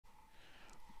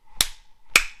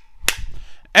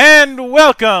And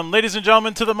welcome, ladies and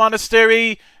gentlemen, to the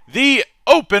monastery, the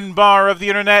open bar of the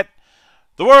internet,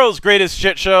 the world's greatest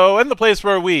shit show, and the place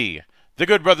where we, the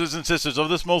good brothers and sisters of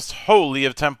this most holy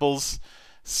of temples,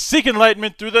 seek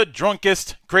enlightenment through the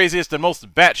drunkest, craziest, and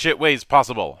most batshit ways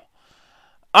possible.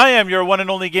 I am your one and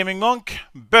only gaming monk,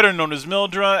 better known as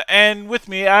Mildra, and with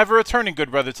me I have a returning good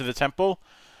brother to the temple,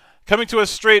 coming to us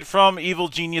straight from Evil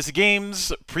Genius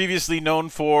Games, previously known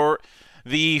for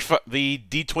the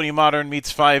D20 Modern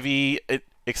meets 5e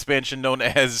expansion known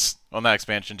as, well, not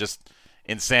expansion, just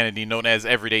insanity, known as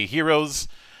Everyday Heroes.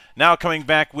 Now coming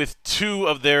back with two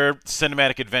of their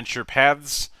cinematic adventure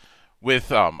paths,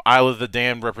 with Isle of the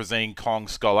Damned representing Kong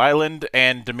Skull Island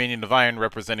and Dominion of Iron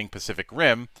representing Pacific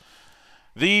Rim.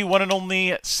 The one and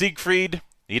only Siegfried.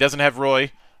 He doesn't have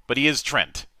Roy, but he is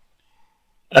Trent.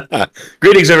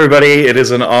 Greetings, everybody. It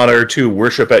is an honor to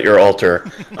worship at your altar.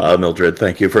 Mildred,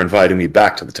 thank you for inviting me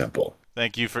back to the temple.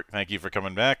 Thank you for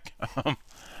coming back.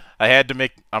 I had to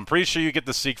make. I'm pretty sure you get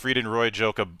the Siegfried and Roy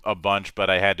joke a bunch, but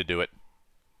I had to do it.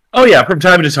 Oh yeah, from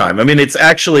time to time. I mean, it's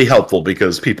actually helpful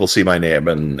because people see my name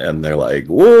and they're like,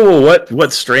 "Whoa,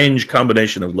 what strange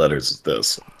combination of letters is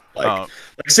this?" Like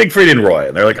Siegfried and Roy,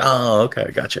 and they're like, "Oh,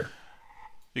 okay, gotcha."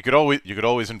 You could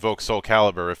always invoke Soul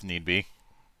Calibur if need be.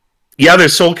 Yeah,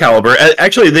 there's Soul Calibur.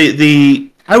 Actually,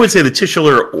 I would say the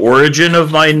titular origin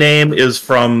of my name is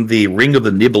from the Ring of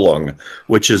the Nibelung,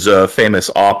 which is a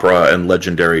famous opera and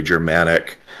legendary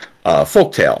Germanic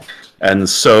folktale. And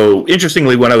so,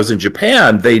 interestingly, when I was in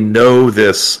Japan, they know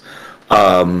this,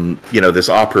 this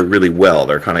opera really well.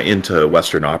 They're kind of into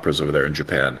Western operas over there in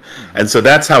Japan, and so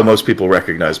that's how most people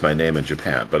recognize my name in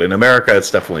Japan. But in America,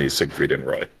 it's definitely Siegfried and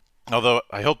Roy. Although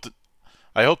I hope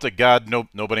to God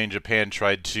nobody in Japan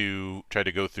tried to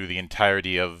go through the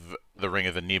entirety of the Ring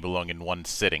of the Nibelung in one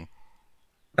sitting.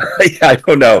 Yeah, I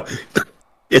don't know.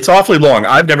 It's awfully long.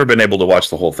 I've never been able to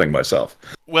watch the whole thing myself.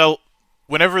 Well,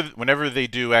 whenever they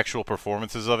do actual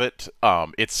performances of it,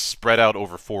 it's spread out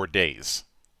over 4 days.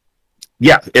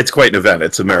 Yeah, it's quite an event.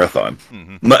 It's a marathon,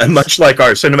 much like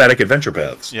our cinematic adventure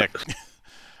paths. Yeah,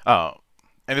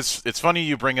 and it's funny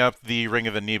you bring up the Ring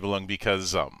of the Nibelung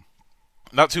because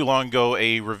not too long ago,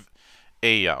 a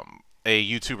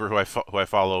YouTuber who I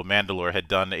follow, Mandalore, had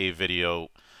done a video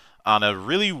on a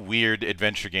really weird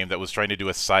adventure game that was trying to do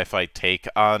a sci-fi take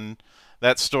on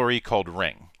that story called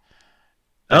Ring.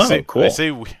 Cool.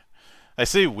 I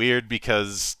say weird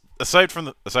because aside from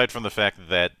the fact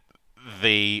that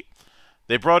they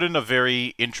brought in a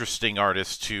very interesting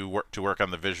artist to work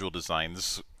on the visual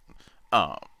designs,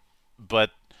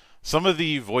 but some of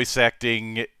the voice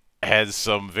acting has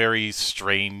some very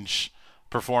strange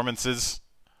performances,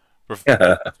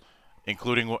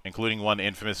 including one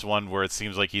infamous one where it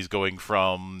seems like he's going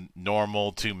from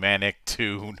normal to manic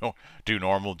to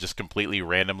normal just completely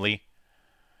randomly.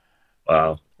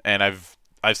 Wow. And I've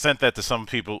sent that to some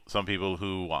people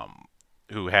who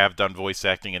have done voice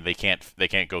acting and they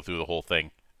can't go through the whole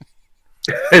thing.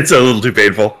 It's a little too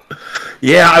painful.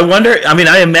 Yeah, I wonder. I mean,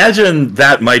 I imagine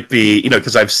that might be,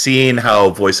 because I've seen how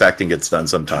voice acting gets done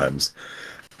sometimes.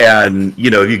 And,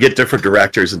 you get different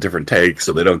directors and different takes,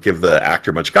 so they don't give the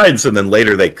actor much guidance, and then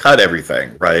later they cut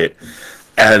everything, right?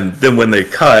 And then when they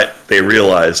cut, they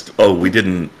realized, oh, we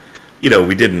didn't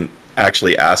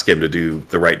actually ask him to do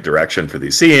the right direction for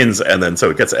these scenes, and then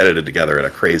so it gets edited together in a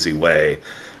crazy way,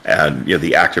 and,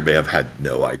 the actor may have had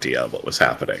no idea what was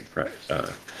happening, right?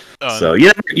 So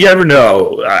you never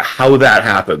know how that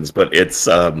happens, but it's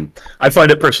I find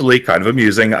it personally kind of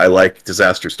amusing. I like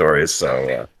disaster stories,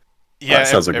 so yeah,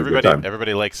 sounds like a good time.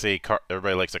 Everybody likes a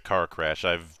car crash.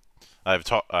 I've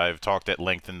talked at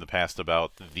length in the past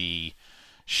about the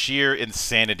sheer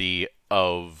insanity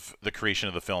of the creation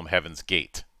of the film Heaven's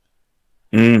Gate.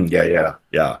 Yeah,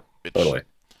 Which totally.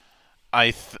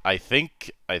 I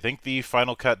think the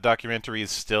Final Cut documentary is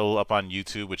still up on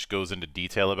YouTube, which goes into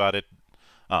detail about it.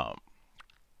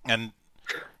 And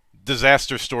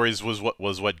disaster stories was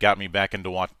what got me back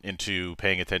into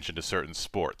paying attention to certain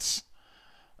sports.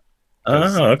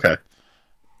 Oh, okay.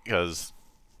 Because,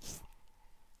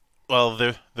 well,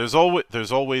 there's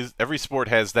always every sport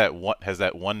has that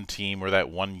one team or that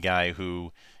one guy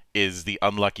who is the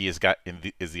unluckiest guy in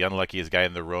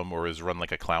the room or is run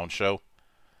like a clown show.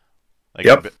 Like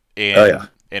yep.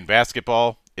 In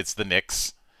basketball, it's the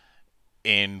Knicks.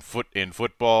 In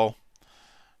football,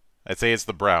 I'd say it's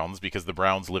the Browns because the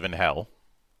Browns live in hell.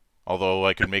 Although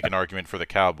I could make an argument for the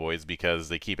Cowboys because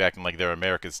they keep acting like they're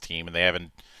America's team and they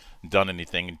haven't done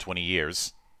anything in 20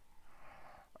 years.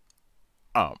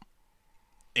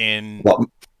 In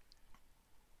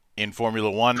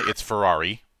Formula One, it's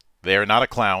Ferrari. They are not a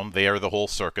clown. They are the whole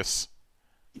circus.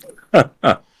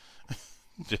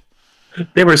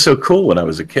 They were so cool when I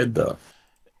was a kid, though.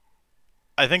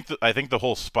 I think the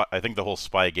whole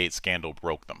Spygate scandal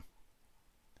broke them.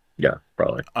 Yeah,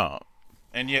 probably.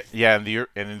 And yeah, in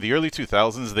the early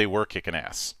 2000s they were kicking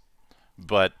ass,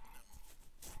 but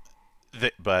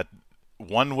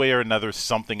one way or another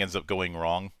something ends up going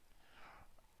wrong.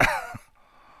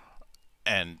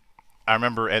 And I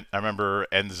remember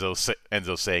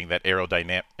Enzo saying that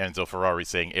Enzo Ferrari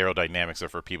saying aerodynamics are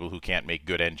for people who can't make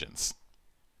good engines.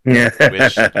 Yeah.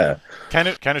 Which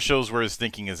kind of shows where his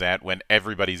thinking is at when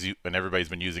everybody's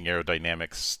been using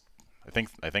aerodynamics. I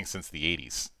think since the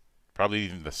 80s, probably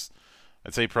even this.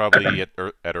 I'd say probably at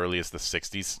earliest the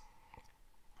 60s.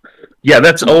 Yeah,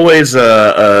 that's always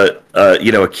a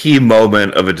key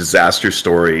moment of a disaster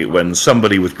story when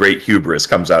somebody with great hubris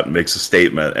comes out and makes a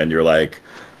statement, and you're like,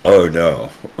 oh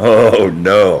no, oh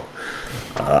no.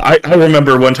 I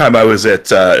remember one time I was at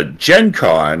Gen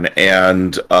Con,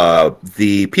 and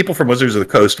the people from Wizards of the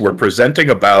Coast were presenting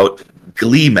about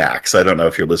Gleemax. I don't know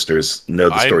if your listeners know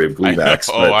the story of Gleemax.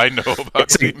 I know about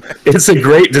Gleemax. It's a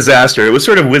great disaster. It was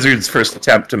sort of Wizards' first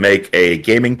attempt to make a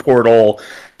gaming portal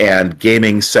and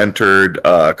gaming-centered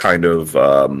kind of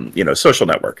social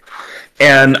network.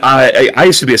 And I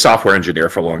used to be a software engineer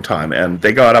for a long time, and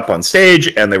they got up on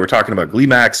stage and they were talking about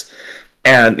Gleemax.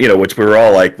 And, which we were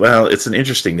all like, well, it's an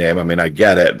interesting name. I mean, I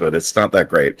get it, but it's not that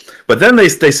great. But then they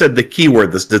said the key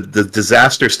word, the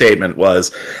disaster statement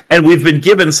was, and we've been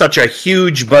given such a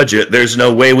huge budget, there's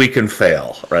no way we can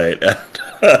fail, right?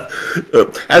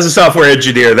 As a software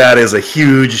engineer, that is a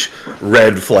huge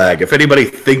red flag. If anybody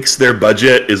thinks their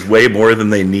budget is way more than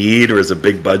they need or is a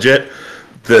big budget,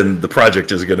 then the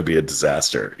project is going to be a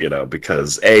disaster,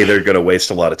 because A, they're going to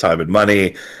waste a lot of time and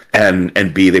money,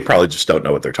 and B, they probably just don't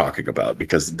know what they're talking about,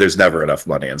 because there's never enough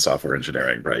money in software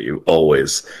engineering, right? You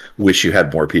always wish you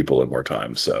had more people and more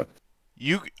time, so.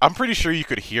 I'm pretty sure you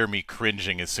could hear me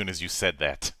cringing as soon as you said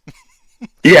that.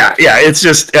 Yeah, it's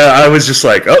just, I was just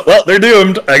like, oh, well, they're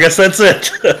doomed. I guess that's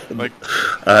it.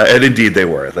 And indeed they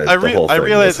were. I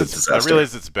realize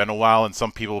it's been a while, and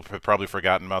some people have probably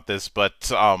forgotten about this,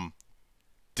 but,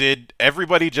 did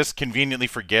everybody just conveniently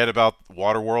forget about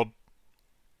Waterworld?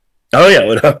 Oh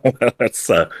yeah, that's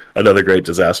another great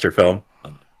disaster film.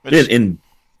 In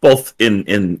both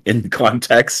in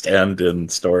context and in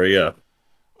story. Yeah.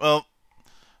 Well,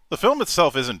 the film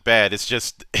itself isn't bad. It's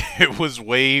just it was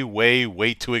way, way,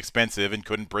 way too expensive and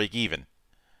couldn't break even.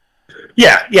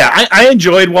 Yeah. I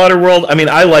enjoyed Waterworld. I mean,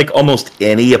 I like almost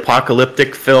any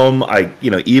apocalyptic film.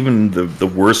 Even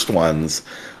the worst ones.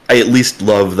 I at least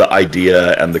love the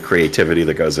idea and the creativity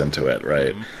that goes into it,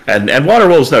 right? Mm-hmm. And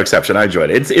Waterworld is no exception. I enjoyed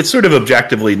it. It's sort of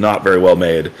objectively not very well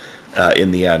made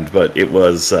in the end, but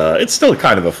it's still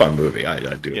kind of a fun movie.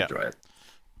 I do enjoy it.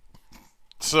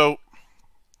 So,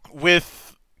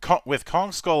 with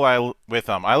Kong Skull Isle, with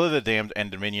Isle of the Damned and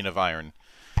Dominion of Iron,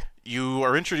 you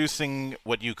are introducing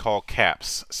what you call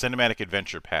CAPs, cinematic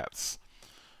adventure paths.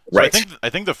 So right. I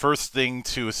think the first thing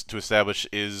to establish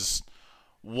is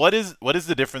what is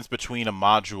the difference between a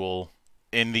module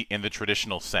in the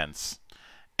traditional sense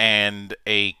and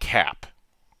a cap?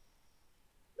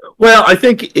 Well, I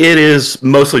think it is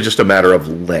mostly just a matter of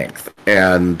length,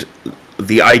 and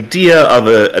the idea of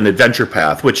an adventure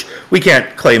path, which we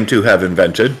can't claim to have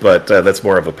invented, but that's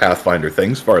more of a Pathfinder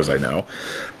thing, as far as I know,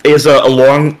 is a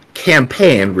long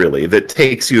campaign, really, that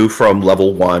takes you from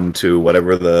level 1 to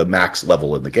whatever the max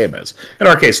level in the game is. In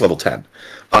our case, level 10.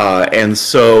 And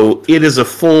so it is a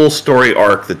full story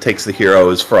arc that takes the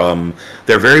heroes from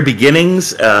their very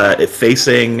beginnings,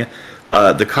 facing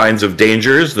the kinds of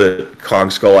dangers that Kong,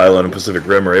 Skull Island, and Pacific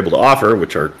Rim are able to offer,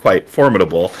 which are quite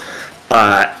formidable,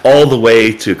 all the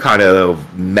way to kind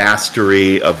of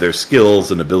mastery of their skills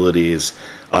and abilities,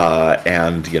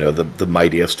 and the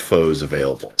mightiest foes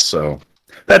available. So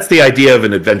that's the idea of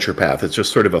an adventure path. It's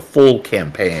just sort of a full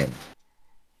campaign.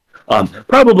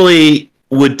 Probably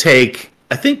would take,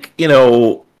 I think,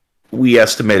 we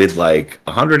estimated like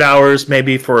 100 hours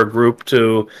maybe for a group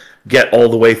to get all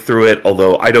the way through it,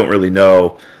 although I don't really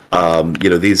know.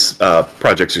 These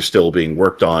projects are still being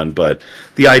worked on, but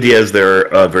the idea is they're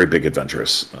very big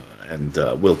adventures and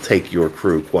will take your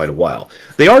crew quite a while.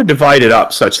 They are divided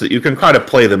up such that you can kind of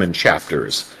play them in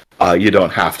chapters. You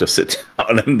don't have to sit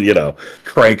down and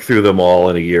crank through them all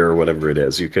in a year or whatever it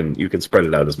is. You can spread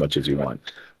it out as much as you want.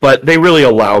 But they really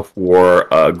allow for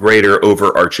a greater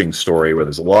overarching story where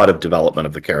there's a lot of development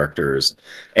of the characters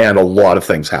and a lot of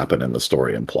things happen in the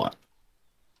story and plot.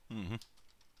 Mm-hmm.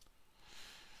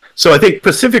 So I think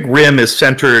Pacific Rim is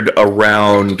centered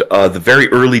around the very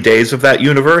early days of that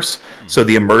universe. So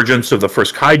the emergence of the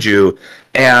first kaiju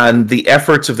and the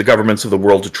efforts of the governments of the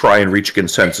world to try and reach a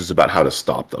consensus about how to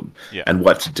stop them and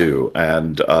what to do.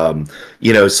 And,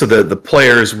 so the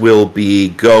players will be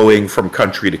going from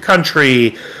country to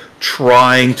country,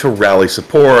 trying to rally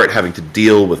support, having to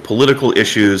deal with political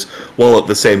issues, while at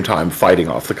the same time fighting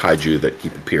off the kaiju that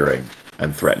keep appearing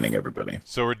and threatening everybody.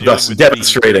 So we're dealing thus with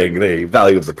demonstrating the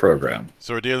value of the program.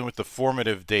 So we're dealing with the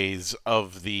formative days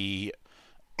of the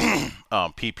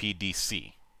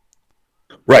PPDC.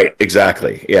 Right,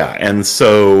 exactly. Yeah, and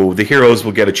so the heroes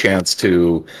will get a chance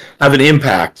to have an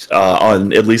impact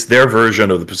on at least their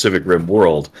version of the Pacific Rim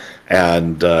world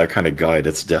and kind of guide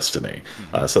its destiny.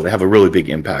 So they have a really big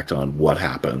impact on what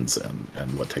happens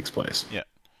and what takes place. Yeah.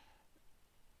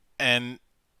 And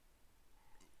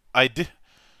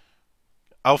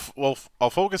I'll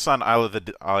focus on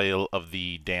Isle of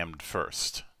the Damned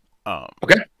first.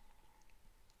 Okay.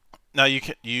 Now you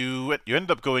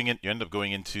end up going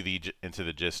into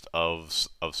the gist of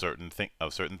certain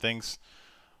things.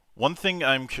 One thing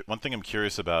I'm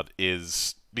curious about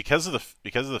is because of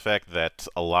the fact that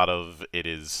a lot of it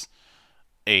is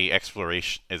an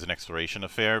exploration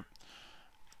affair.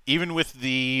 Even with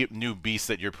the new beasts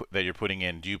that you're putting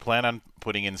in, do you plan on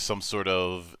putting in some sort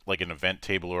of like an event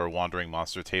table or a wandering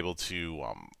monster table to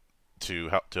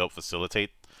help facilitate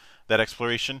that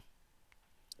exploration?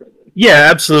 Yeah,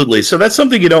 absolutely. So that's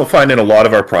something you don't find in a lot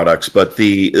of our products, but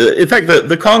in fact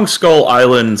the Kong Skull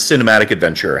Island cinematic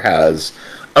adventure has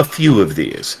a few of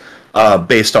these.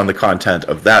 Based on the content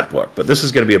of that book. But this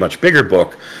is going to be a much bigger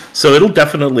book, so it'll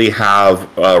definitely have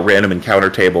random encounter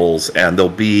tables, and they'll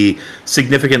be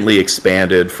significantly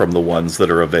expanded from the ones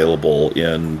that are available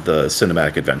in the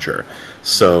cinematic adventure.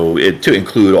 So to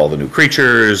include all the new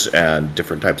creatures and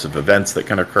different types of events that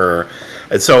can occur.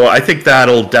 And so I think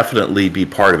that'll definitely be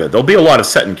part of it. There'll be a lot of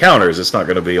set encounters. It's not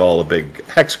going to be all a big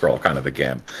hex scroll kind of a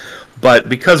game. But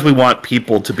because we want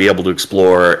people to be able to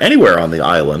explore anywhere on the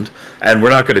island, and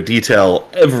we're not going to detail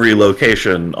every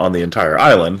location on the entire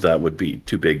island, that would be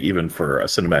too big even for a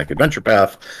cinematic adventure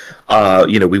path,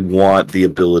 we want the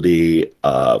ability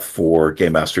for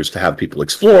game masters to have people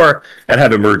explore and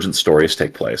have emergent stories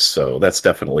take place. So that's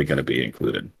definitely going to be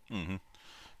included. Mm-hmm.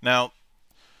 Now,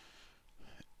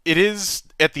 it is,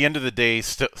 at the end of the day,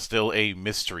 still a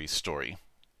mystery story.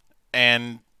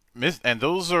 And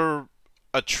those are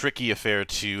a tricky affair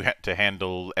to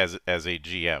handle as a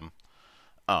GM.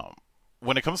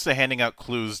 When it comes to handing out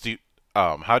clues,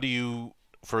 how do you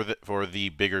for the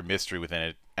bigger mystery within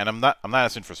it? And I'm not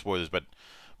asking for spoilers,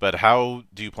 but how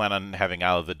do you plan on having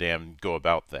Isle of the Damned go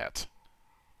about that?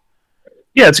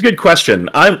 Yeah, it's a good question.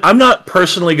 I'm not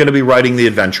personally going to be writing the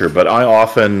adventure, but I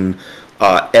often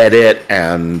edit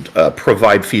and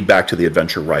provide feedback to the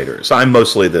adventure writers. I'm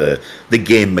mostly the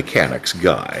game mechanics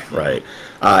guy, right?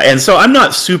 And so I'm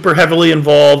not super heavily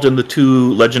involved in the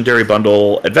 2 Legendary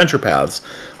Bundle adventure paths.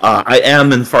 I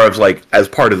am as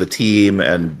part of the team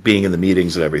and being in the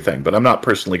meetings and everything, but I'm not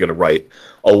personally going to write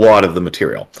a lot of the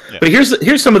material. Yeah. But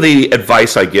here's some of the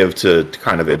advice I give to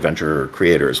kind of adventure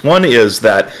creators. One is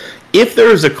that if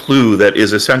there is a clue that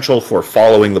is essential for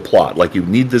following the plot, like you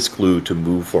need this clue to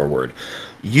move forward,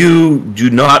 you do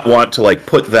not want to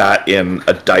put that in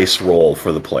a dice roll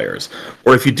for the players.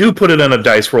 Or if you do put it in a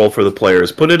dice roll for the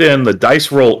players, put it in the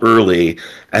dice roll early,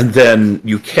 and then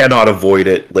you cannot avoid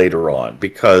it later on.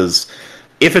 Because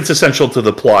if it's essential to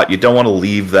the plot, you don't want to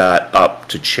leave that up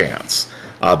to chance.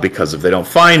 Because if they don't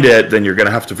find it, then you're going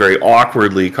to have to very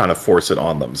awkwardly kind of force it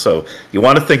on them. So you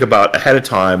want to think about ahead of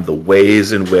time the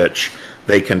ways in which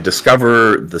they can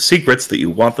discover the secrets that you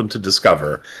want them to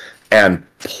discover, and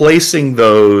placing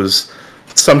those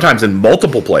sometimes in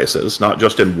multiple places, not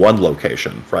just in one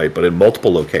location, right, but in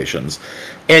multiple locations,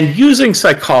 and using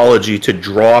psychology to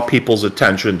draw people's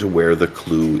attention to where the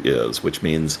clue is, which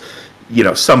means,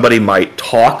 somebody might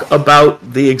talk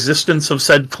about the existence of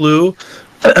said clue,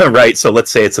 right? So let's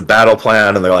say it's a battle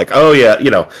plan, and they're like, oh yeah,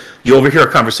 you overhear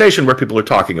a conversation where people are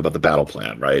talking about the battle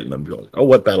plan, right? And then you're like, oh,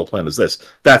 what battle plan is this?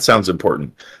 That sounds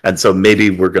important. And so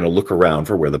maybe we're going to look around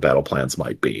for where the battle plans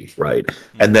might be, right?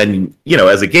 And then,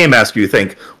 as a game master, you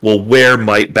think, well, where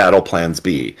might battle plans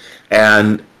be?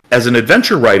 And as an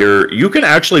adventure writer, you can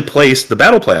actually place the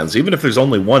battle plans, even if there's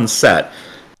only one set,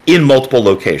 in multiple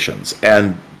locations.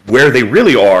 And where they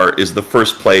really are is the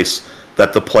first place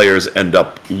that the players end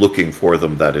up looking for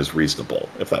them that is reasonable,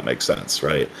 if that makes sense,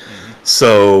 right? Mm-hmm.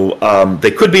 So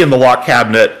they could be in the lock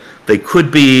cabinet, they could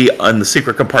be in the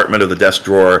secret compartment of the desk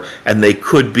drawer, and they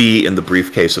could be in the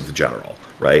briefcase of the general,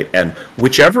 right? And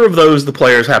whichever of those the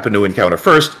players happen to encounter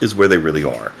first is where they really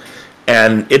are.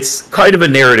 And it's kind of a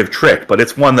narrative trick, but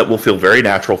it's one that will feel very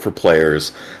natural for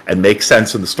players and make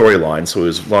sense in the storyline, so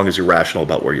as long as you're rational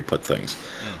about where you put things.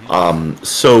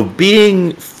 So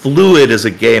being fluid as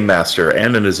a game master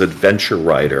and as an adventure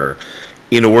writer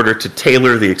in order to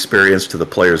tailor the experience to the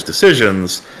player's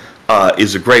decisions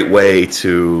is a great way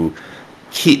to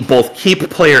keep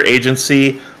player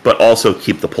agency, but also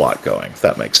keep the plot going, if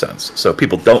that makes sense. So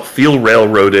people don't feel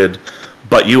railroaded,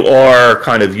 but you are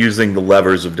kind of using the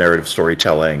levers of narrative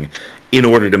storytelling in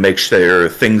order to make sure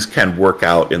things can work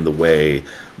out in the way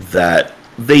that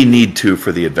they need to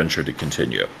for the adventure to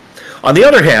continue. On the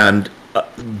other hand,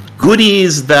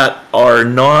 goodies that are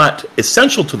not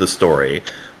essential to the story,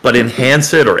 but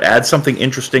enhance it or add something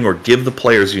interesting or give the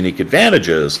players unique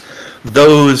advantages,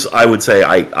 those I would say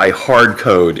I hard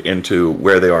code into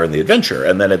where they are in the adventure.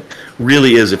 And then it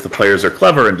really is, if the players are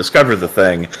clever and discover the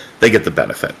thing, they get the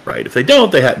benefit, right? If they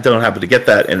don't, they don't happen to get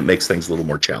that, and it makes things a little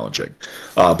more challenging.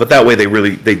 But that way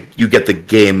you get the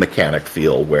game mechanic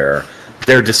feel where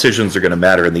their decisions are going to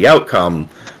matter in the outcome,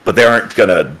 but they aren't going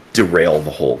to derail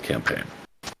the whole campaign.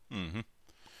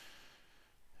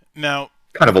 Now,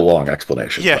 kind of a long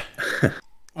explanation. Yeah.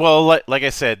 Well, like I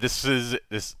said,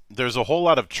 there's a whole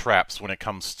lot of traps when it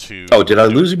comes to... Oh, did I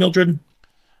lose you, Mildred?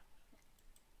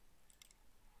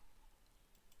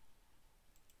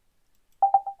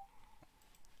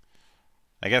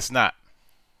 I guess not.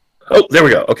 Oh, there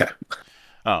we go. Okay.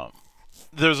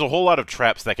 There's a whole lot of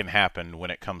traps that can happen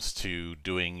when it comes to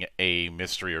doing a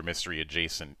mystery or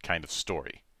mystery-adjacent kind of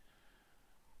story.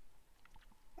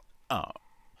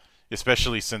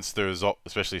 Especially since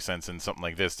in something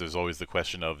like this, there's always the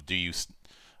question of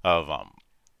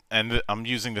and I'm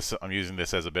using this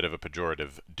as a bit of a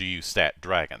pejorative. Do you stat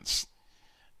dragons?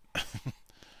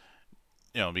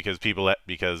 Because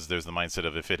there's the mindset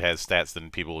of if it has stats, then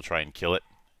people will try and kill it.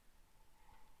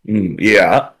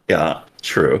 Yeah,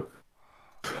 true.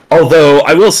 Although,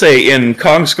 I will say, in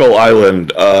Kong Skull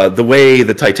Island, the way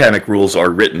the Titanic rules are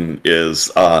written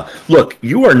is, look,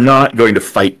 you are not going to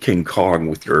fight King Kong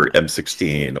with your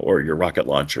M16 or your rocket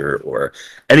launcher or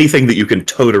anything that you can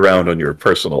tote around on your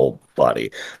personal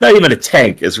body. Not even a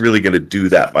tank is really going to do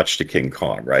that much to King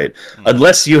Kong, right?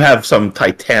 Unless you have some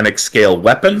Titanic-scale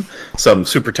weapon, some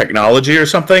super technology or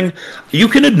something, you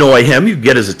can annoy him, you can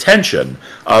get his attention,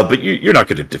 but you're not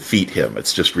going to defeat him.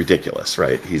 It's just ridiculous,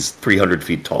 right? He's 300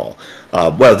 feet tall.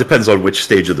 Well, it depends on which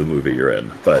stage of the movie you're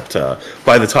in, but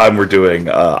by the time we're doing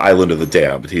Island of the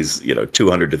Damned, he's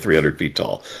 200 to 300 feet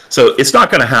tall. So it's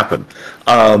not going to happen.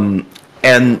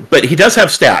 But he does have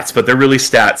stats, but they're really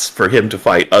stats for him to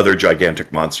fight other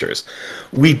gigantic monsters.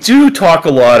 We do talk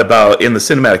a lot about in the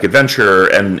cinematic adventure,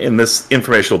 and in this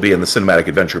information will be in the cinematic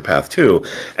adventure path too,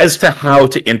 as to how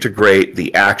to integrate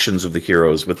the actions of the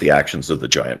heroes with the actions of the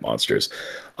giant monsters.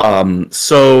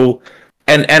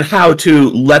 And how to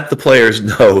let the players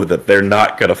know that they're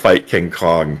not going to fight King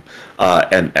Kong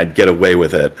and get away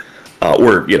with it,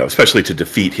 or especially to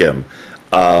defeat him,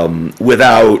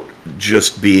 without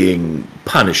just being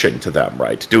punishing to them,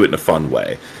 right? To do it in a fun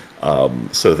way,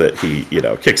 so that he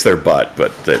kicks their butt,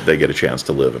 but they get a chance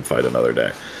to live and fight another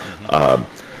day.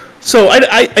 So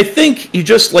I think you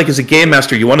just, like, as a game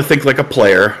master, you want to think like a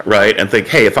player, right? And think,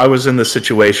 hey, if I was in this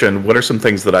situation, what are some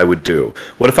things that I would do?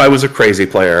 What if I was a crazy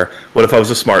player? What if I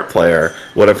was a smart player?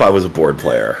 What if I was a bored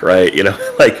player, right?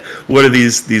 Like, what are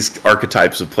these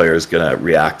archetypes of players going to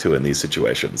react to in these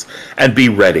situations? And be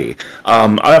ready.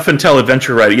 I often tell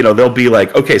adventure writers, they'll be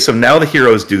like, okay, so now the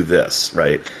heroes do this,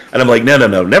 right? And I'm like, no,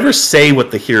 never say what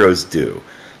the heroes do.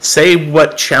 Say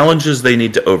what challenges they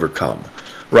need to overcome.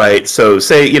 Right, so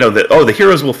say, that, the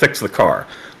heroes will fix the car.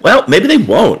 Well, maybe they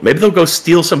won't. Maybe they'll go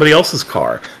steal somebody else's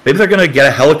car. Maybe they're going to get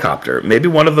a helicopter. Maybe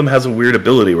one of them has a weird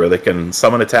ability where they can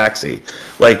summon a taxi.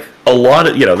 Like, a lot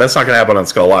of, that's not going to happen on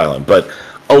Skull Island, but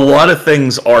a lot of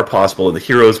things are possible, and the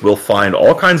heroes will find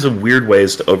all kinds of weird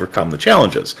ways to overcome the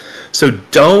challenges. So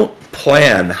don't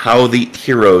plan how the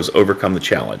heroes overcome the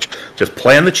challenge. Just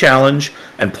plan the challenge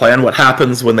and plan what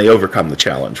happens when they overcome the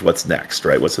challenge. What's next,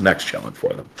 right? What's the next challenge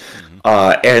for them?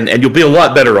 And you'll be a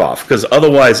lot better off, because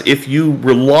otherwise, if you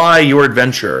rely your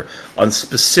adventure on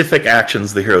specific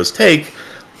actions the heroes take,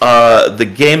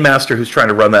 the game master who's trying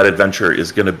to run that adventure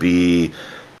is going to be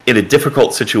in a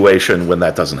difficult situation when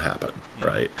that doesn't happen,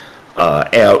 right?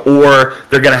 Or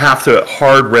they're going to have to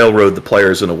hard railroad the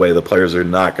players in a way the players are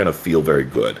not going to feel very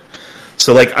good.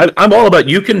 So, like, I'm all about,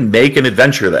 you can make an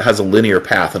adventure that has a linear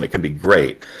path and it can be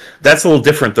great. That's a little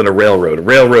different than a railroad. A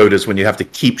railroad is when you have to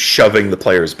keep shoving the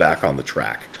players back on the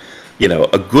track.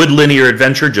 A good linear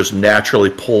adventure just naturally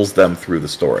pulls them through the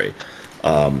story.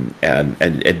 And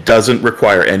it doesn't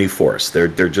require any force. They're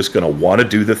just going to want to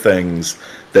do the things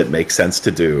that make sense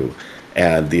to do,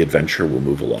 and the adventure will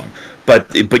move along.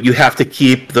 But you have to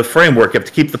keep the framework, you have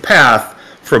to keep the path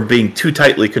from being too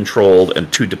tightly controlled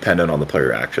and too dependent on the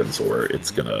player actions, or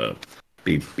it's going to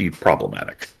be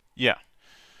problematic. Yeah.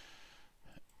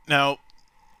 Now,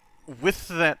 with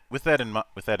that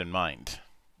in mind,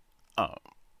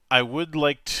 I would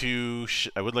like to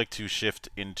shift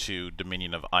into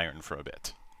Dominion of Iron for a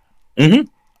bit.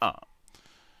 Mm-hmm.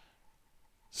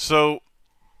 So,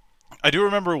 I do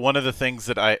remember one of the things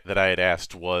that I had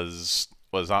asked was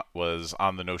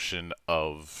on the notion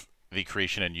of the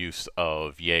creation and use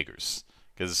of Jaegers,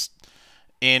 because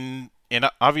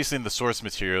obviously in the source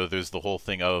material there's the whole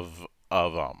thing of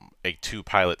a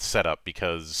 2-pilot setup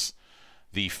because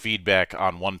the feedback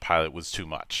on one pilot was too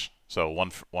much, so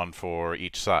one for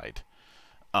each side.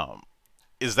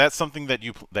 Is that something that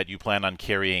you plan on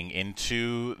carrying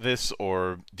into this,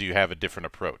 or do you have a different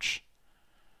approach?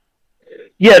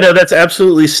 Yeah, no, that's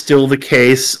absolutely still the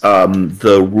case.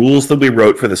 The rules that we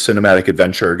wrote for the cinematic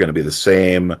adventure are going to be the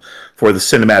same for the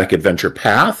cinematic adventure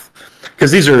path,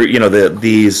 because these are,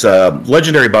 these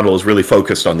legendary bundles really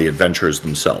focused on the adventures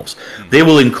themselves. They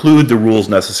will include the rules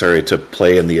necessary to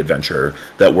play in the adventure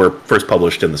that were first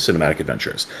published in the cinematic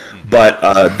adventures, but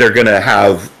they're going to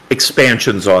have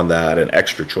expansions on that and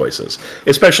extra choices.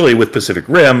 Especially with Pacific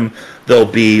Rim, there'll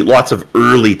be lots of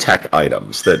early tech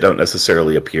items that don't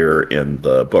necessarily appear in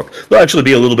the book. They'll actually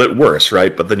be a little bit worse,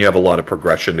 right? But then you have a lot of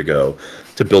progression to go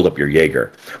to build up your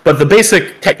Jaeger. But the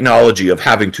basic technology of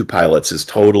having 2 pilots is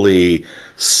totally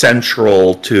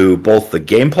central to both the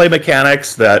gameplay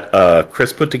mechanics that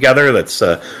Chris put together. That's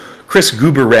Chris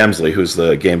Goober-Ramsley, who's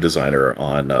the game designer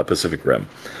on Pacific Rim.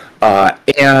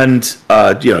 And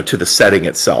to the setting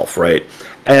itself, right?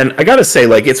 And I gotta say,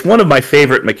 it's one of my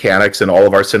favorite mechanics in all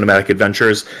of our cinematic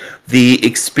adventures. The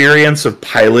experience of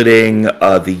piloting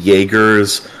the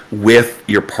Jaegers with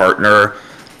your partner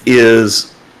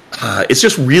is it's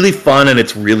just really fun, and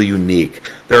it's really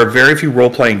unique. There are very few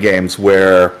role-playing games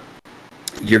where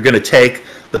you're going to take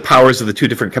the powers of the 2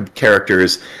 different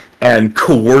characters and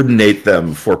coordinate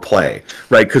them for play,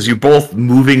 right? Because you're both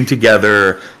moving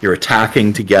together, you're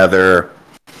attacking together,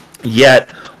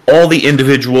 yet all the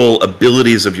individual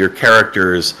abilities of your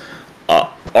characters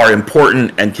are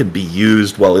important and can be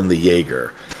used while in the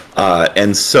Jaeger.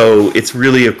 And so it's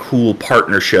really a cool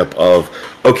partnership of,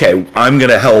 okay, I'm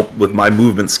going to help with my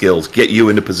movement skills, get you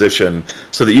into position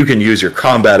so that you can use your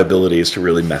combat abilities to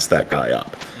really mess that guy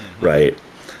up, right?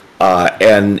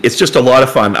 And it's just a lot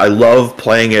of fun. I love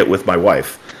playing it with my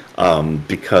wife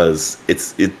because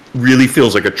it really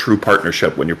feels like a true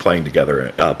partnership when you're playing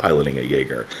together, piloting a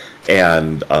Jaeger.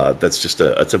 And that's just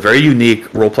it's a very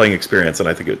unique role-playing experience, and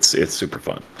I think it's super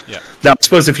fun. Yeah. Now, I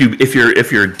suppose if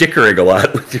you're dickering a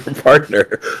lot with your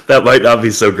partner, that might not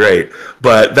be so great,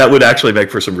 but that would actually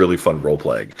make for some really fun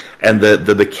role-playing. And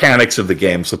the mechanics of the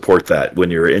game support that.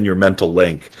 When you're in your mental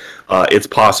link, it's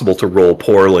possible to roll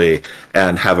poorly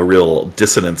and have a real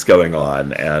dissonance going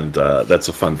on, and that's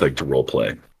a fun thing to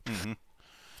role-play. Mm-hmm.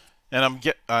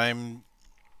 And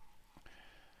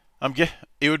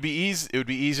it would be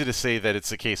easy to say that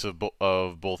it's a case of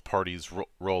both parties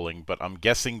rolling, but I'm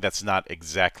guessing that's not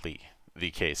exactly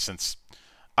the case, since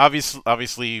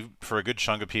obviously for a good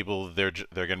chunk of people they're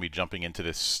going to be jumping into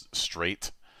this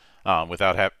straight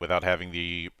without having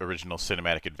the original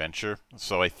cinematic adventure.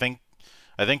 So I think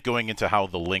going into how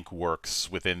the link works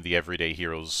within the Everyday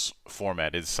Heroes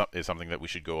format is something that we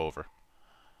should go over.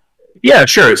 Yeah,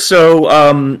 sure.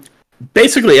 So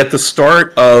basically, at the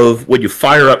start of when you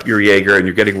fire up your Jaeger and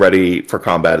you're getting ready for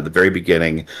combat at the very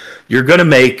beginning, you're going to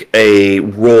make a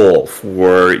roll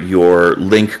for your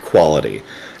link quality.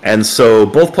 And so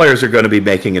both players are going to be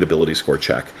making an ability score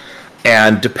check.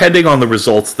 And depending on the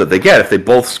results that they get, if they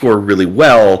both score really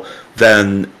well,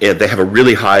 then they have a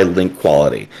really high link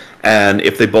quality. And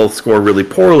if they both score really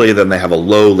poorly, then they have a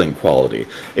low link quality.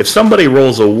 If somebody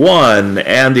rolls a 1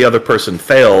 and the other person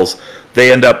fails,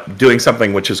 they end up doing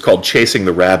something which is called chasing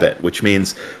the rabbit, which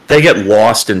means they get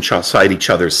lost inside each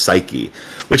other's psyche,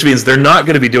 which means they're not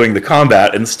going to be doing the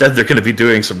combat. Instead, they're going to be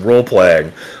doing some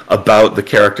role-playing about the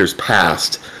character's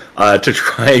past to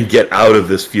try and get out of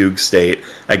this fugue state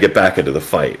and get back into the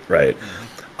fight, right?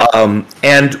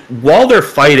 And while they're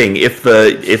fighting, if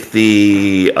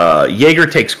the Jaeger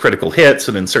takes critical hits,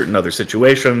 and in certain other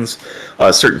situations,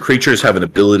 certain creatures have an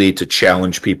ability to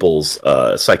challenge people's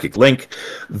psychic link,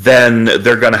 then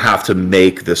they're going to have to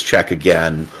make this check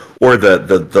again, or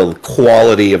the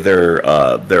quality of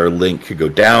their link could go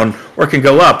down, or it can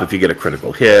go up if you get a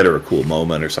critical hit or a cool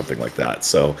moment or something like that.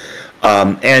 So,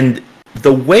 and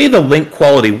the way the link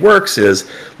quality works is,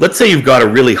 let's say you've got a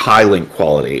really high link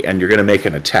quality and you're going to make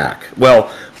an attack.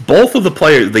 Well, both of the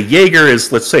players, the Jaeger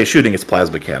is, let's say, shooting its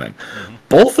plasma cannon.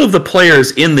 Both of the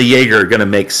players in the Jaeger are going to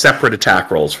make separate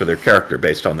attack rolls for their character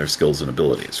based on their skills and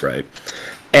abilities, right?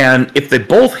 And if they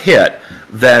both hit,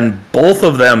 then both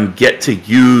of them get to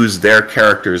use their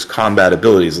character's combat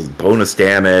abilities as bonus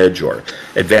damage or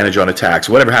advantage on attacks,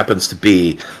 whatever happens to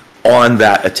be on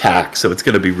that attack. So it's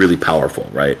going to be really powerful,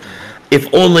 right?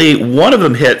 If only one of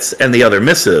them hits and the other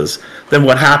misses, then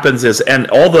what happens is, and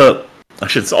I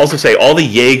should also say, all the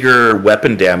Jaeger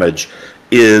weapon damage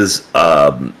is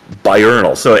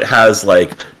biurnal. So it has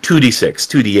like 2d6,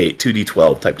 2d8,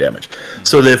 2d12 type damage.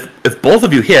 So that if both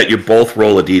of you hit, you both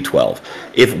roll a d12.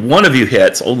 If one of you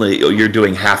hits, only you're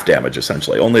doing half damage,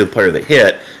 essentially. Only the player that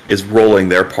hit is rolling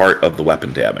their part of the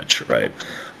weapon damage, right?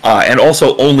 And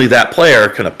also only that player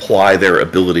can apply their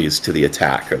abilities to the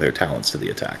attack or their talents to the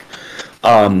attack.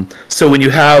 So when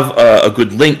you have a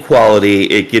good link quality,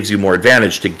 it gives you more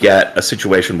advantage to get a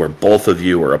situation where both of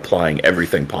you are applying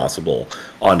everything possible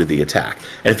onto the attack.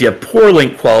 And if you have poor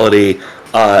link quality,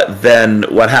 then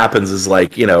what happens is,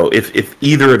 like, you know, if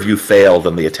either of you fail,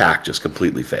 then the attack just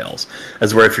completely fails.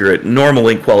 As where if you're at normal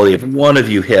link quality, if one of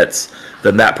you hits,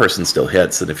 then that person still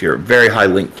hits. And if you're at very high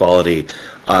link quality,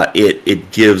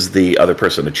 it gives the other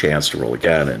person a chance to roll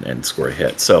again and score a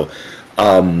hit. So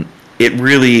it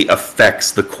really affects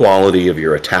the quality of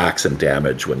your attacks and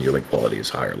damage when your link quality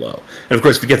is high or low. And of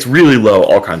course, if it gets really low,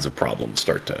 all kinds of problems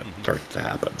start to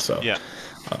happen. So yeah.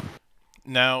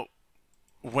 Now,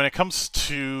 when it comes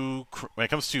to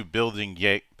building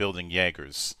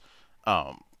Jaegers,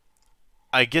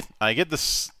 I get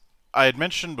this. I had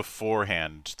mentioned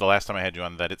beforehand the last time I had you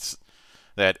on that it's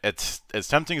as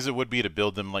tempting as it would be to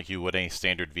build them like you would any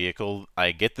standard vehicle.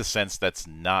 I get the sense that's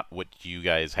not what you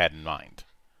guys had in mind.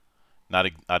 Not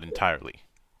entirely.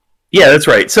 Yeah, that's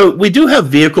right. So we do have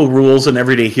vehicle rules in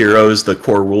Everyday Heroes, the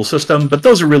core rule system, but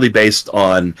those are really based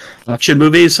on action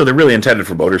movies, so they're really intended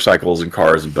for motorcycles and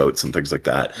cars and boats and things like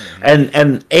that,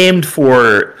 and aimed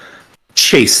for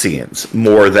chase scenes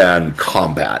more than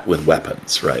combat with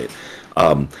weapons, right?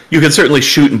 You can certainly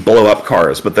shoot and blow up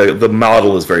cars, but the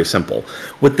model is very simple.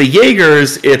 With the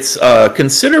Jaegers, it's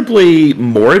considerably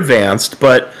more advanced,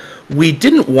 but we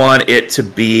didn't want it to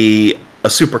be a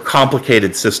super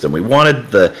complicated system. We wanted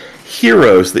the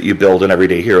heroes that you build in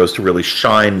Everyday Heroes to really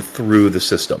shine through the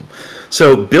system.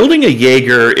 So building a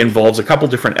Jaeger involves a couple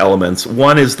different elements.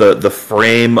 One is the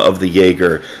frame of the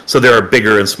Jaeger. So there are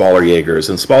bigger and smaller Jaegers,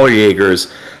 and smaller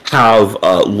Jaegers have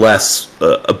less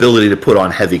ability to put on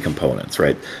heavy components,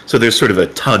 right? So there's sort of a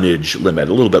tonnage limit,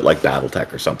 a little bit like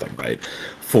BattleTech or something, right?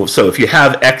 So if you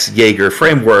have X Jaeger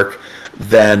framework,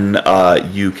 then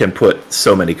you can put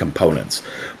so many components.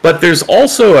 But there's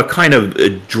also a kind of a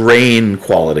drain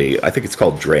quality, I think it's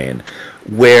called drain,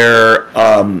 where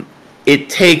it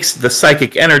takes the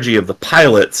psychic energy of the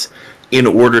pilots in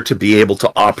order to be able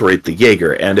to operate the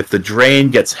Jaeger. And if the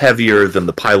drain gets heavier than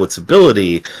the pilot's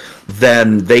ability,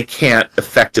 then they can't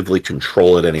effectively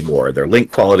control it anymore. Their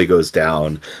link quality goes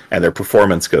down, and their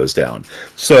performance goes down.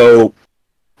 So,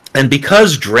 and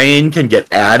because drain can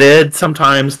get added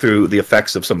sometimes through the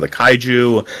effects of some of the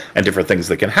kaiju and different things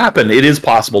that can happen, it is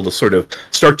possible to sort of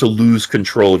start to lose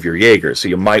control of your Jaeger. So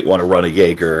you might want to run a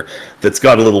Jaeger that's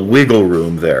got a little wiggle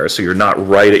room there, so you're not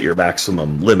right at your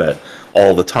maximum limit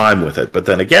all the time with it. But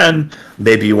then again,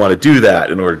 maybe you want to do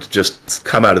that in order to just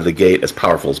come out of the gate as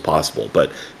powerful as possible,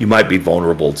 but you might be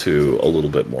vulnerable to a little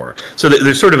bit more. So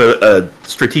there's sort of a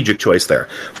strategic choice there.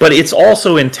 But it's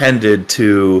also intended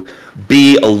to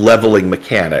be a leveling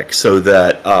mechanic, so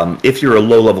that if you're a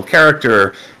low-level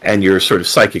character and your sort of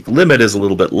psychic limit is a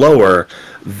little bit lower,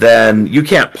 then you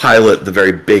can't pilot the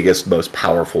very biggest, most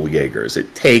powerful Jaegers.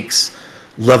 It takes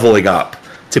leveling up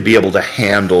to be able to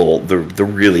handle the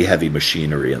really heavy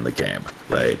machinery in the game,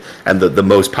 right? And the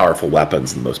most powerful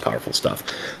weapons and the most powerful stuff.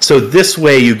 So this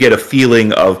way you get a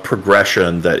feeling of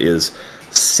progression that is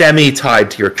semi-tied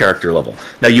to your character level.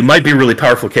 Now, you might be a really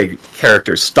powerful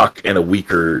character stuck in a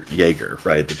weaker Jaeger,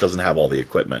 right, that doesn't have all the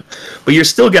equipment. But you're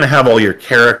still going to have all your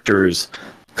characters'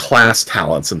 class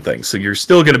talents and things. So you're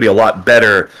still going to be a lot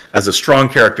better as a strong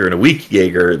character in a weak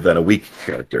Jaeger than a weak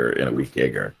character in a weak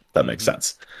Jaeger. If that makes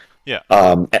sense. Yeah.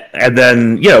 And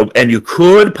then, you know, and you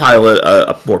could pilot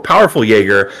a more powerful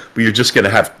Jaeger, but you're just going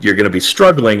to be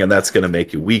struggling, and that's going to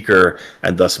make you weaker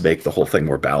and thus make the whole thing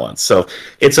more balanced. So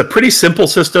it's a pretty simple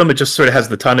system. It just sort of has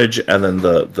the tonnage and then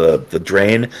the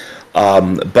drain.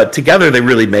 But together they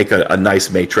really make a nice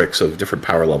matrix of different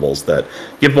power levels that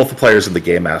give both the players and the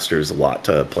game masters a lot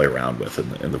to play around with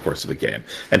in the course of the game.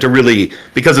 And to really,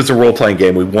 because it's a role-playing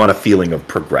game, we want a feeling of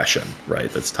progression,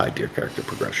 right, that's tied to your character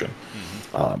progression.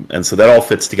 And so that all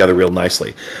fits together real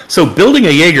nicely. So building a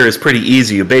Jaeger is pretty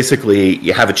easy.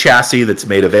 You have a chassis that's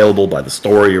made available by the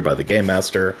story or by the game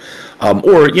master.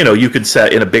 Or, you could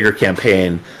set in a bigger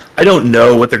campaign. I don't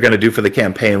know what they're going to do for the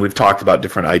campaign. We've talked about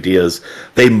different ideas.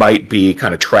 They might be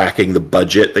kind of tracking the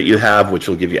budget that you have, which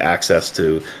will give you access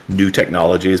to new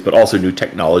technologies, but also new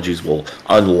technologies will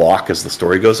unlock as the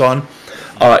story goes on.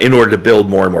 In order to build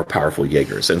more and more powerful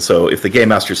Jaegers. And so if the game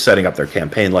master's setting up their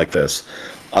campaign like this,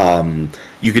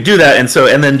 you could do that,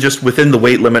 and then just within the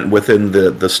weight limit, within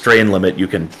the strain limit, you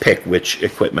can pick which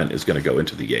equipment is going to go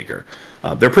into the Jaeger.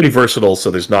 They're pretty versatile,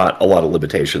 so there's not a lot of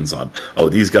limitations on,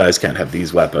 these guys can't have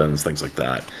these weapons, things like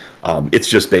that. It's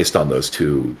just based on those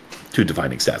two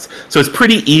defining stats. So it's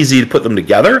pretty easy to put them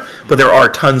together, but there are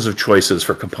tons of choices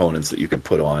for components that you can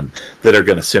put on that are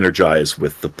going to synergize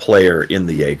with the player in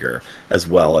the Jaeger, as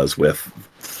well as with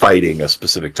fighting a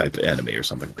specific type of enemy or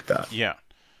something like that. Yeah.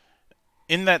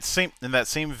 In that same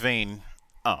vein,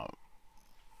 I'm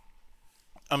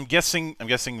guessing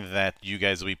that you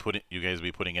guys will be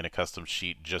putting in a custom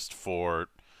sheet just for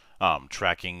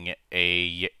tracking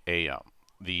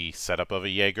the setup of a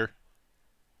Jaeger.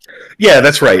 Yeah,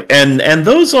 that's right, and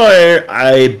those are,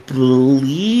 I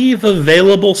believe,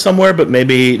 available somewhere, but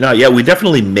maybe not yet. We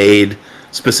definitely made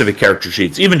specific character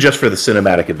sheets, even just for the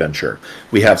cinematic adventure.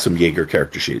 We have some Jaeger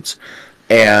character sheets.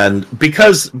 And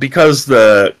because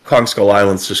the Kong Skull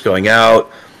Island's just going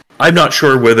out, I'm not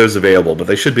sure where those are available, but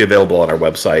they should be available on our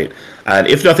website. And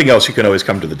if nothing else, you can always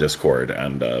come to the Discord,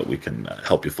 and we can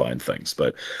help you find things.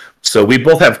 But so we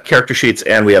both have character sheets,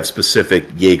 and we have specific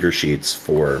Jaeger sheets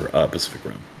for Pacific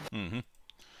Rim. Mm-hmm.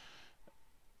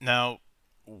 Now,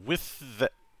 with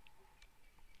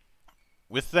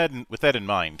that in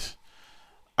mind,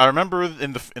 I remember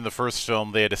in the first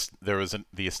film there was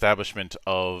the establishment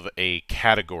of a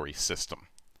category system.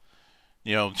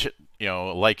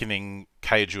 Likening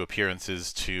kaiju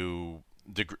appearances to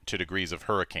degrees of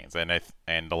hurricanes,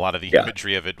 and a lot of the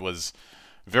imagery of it was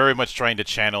very much trying to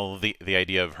channel the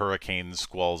idea of hurricanes,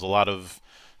 squalls, a lot of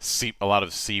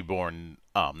seaborne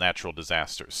natural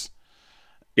disasters.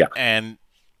 Yeah. And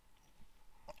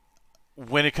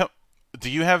when it comes, do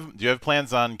you have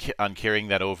plans on carrying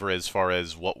that over as far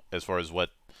as what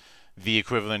the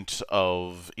equivalent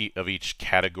of each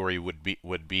category would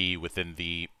be within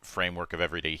the framework of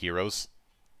Everyday Heroes?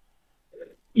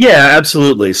 Yeah,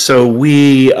 absolutely. So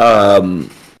we have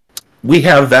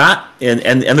that,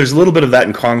 and there's a little bit of that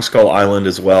in Kong Skull Island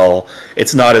as well.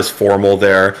 It's not as formal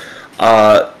there.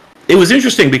 It was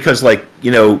interesting because,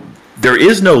 there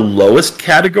is no lowest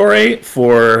category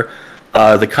for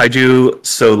the kaiju.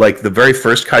 So, the very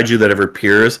first kaiju that ever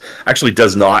appears actually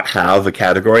does not have a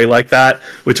category like that,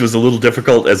 which was a little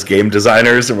difficult as game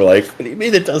designers. And we're like, what do you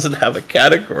mean it doesn't have a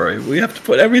category? We have to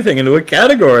put everything into a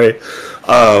category.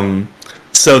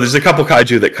 So there's a couple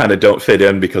kaiju that kind of don't fit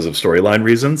in because of storyline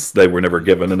reasons. They were never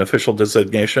given an official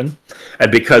designation.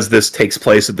 And because this takes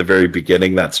place at the very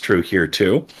beginning, that's true here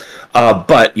too.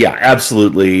 But yeah,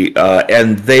 absolutely.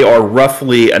 And they are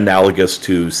roughly analogous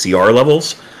to CR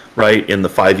levels, right, in the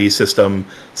 5e system,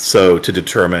 so to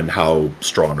determine how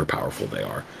strong or powerful they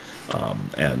are.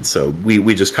 And so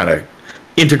we just kind of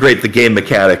integrate the game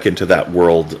mechanic into that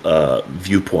world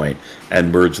viewpoint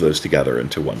and merge those together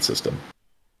into one system.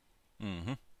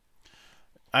 Mm-hmm.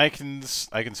 I can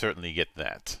certainly get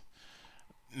that.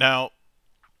 Now,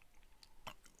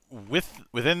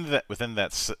 within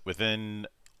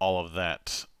all of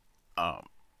that,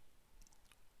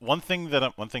 one thing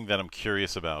that I'm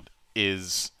curious about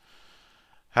is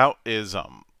how is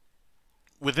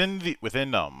within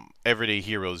Everyday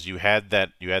Heroes you had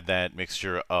that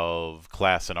mixture of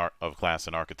class and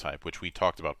archetype, which we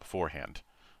talked about beforehand.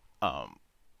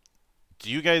 Do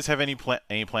you guys have any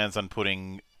plans on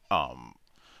putting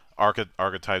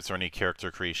archetypes or any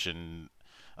character creation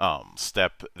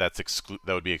step that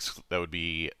would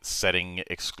be setting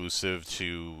exclusive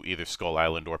to either Skull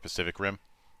Island or Pacific Rim?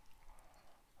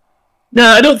 No,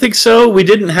 I don't think so. We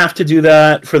didn't have to do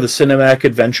that for the cinematic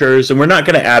adventures, and we're not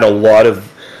going to add a lot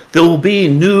of... There will be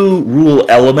new rule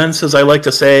elements, as I like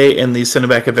to say, in the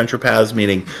cinematic adventure paths,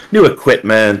 meaning new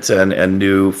equipment and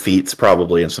new feats,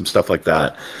 probably, and some stuff like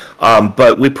that.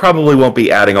 But we probably won't be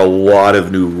adding a lot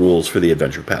of new rules for the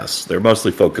adventure paths. They're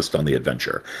mostly focused on the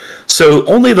adventure. So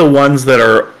only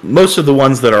most of the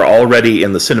ones that are already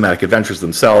in the cinematic adventures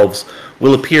themselves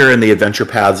will appear in the adventure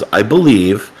paths, I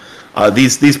believe.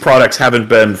 These products haven't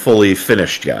been fully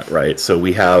finished yet, right? So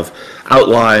we have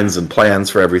outlines and plans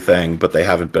for everything, but they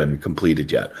haven't been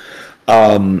completed yet.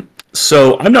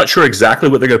 So I'm not sure exactly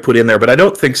what they're going to put in there, but I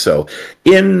don't think so.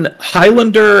 In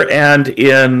Highlander and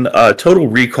in Total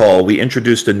Recall, we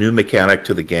introduced a new mechanic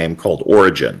to the game called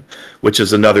Origin, which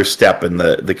is another step in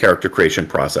the character creation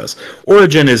process.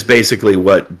 Origin is basically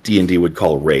what D&D would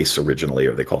call race originally,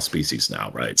 or they call species now,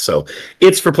 right? So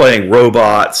it's for playing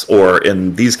robots, or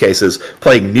in these cases,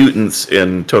 playing mutants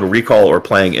in Total Recall, or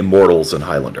playing immortals in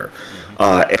Highlander.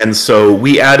 And so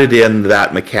we added in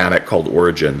that mechanic called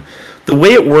Origin. The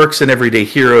way it works in Everyday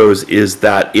Heroes is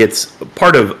that it's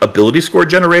part of ability score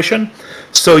generation.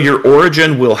 So your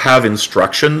Origin will have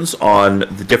instructions on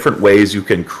the different ways you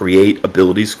can create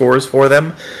ability scores for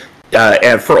them,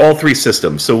 and for all three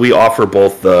systems. So we offer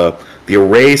both the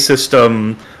array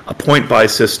system, a point buy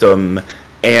system,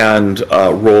 and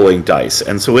rolling dice.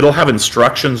 And so it'll have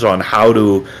instructions on how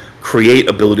to create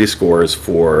ability scores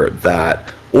for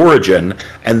that Origin,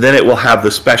 and then it will have the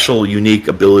special unique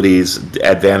abilities,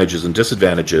 advantages and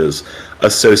disadvantages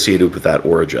associated with that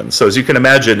Origin. So as you can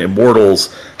imagine,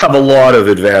 immortals have a lot of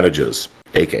advantages,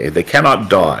 aka they cannot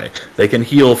die, they can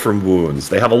heal from wounds,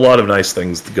 they have a lot of nice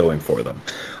things going for them,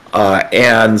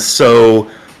 and so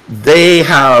they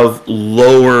have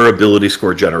lower ability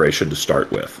score generation to start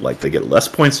with. Like, they get less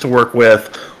points to work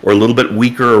with, or a little bit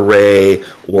weaker array,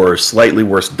 or slightly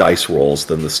worse dice rolls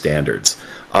than the standards,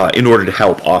 in order to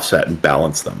help offset and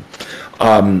balance them.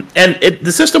 And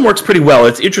the system works pretty well.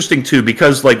 It's interesting, too,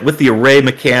 because like with the array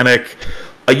mechanic,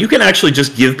 you can actually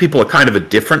just give people a kind of a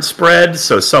different spread.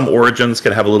 So some Origins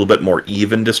can have a little bit more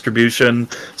even distribution.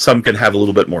 Some can have a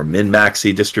little bit more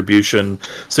min-maxy distribution.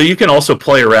 So you can also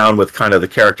play around with kind of the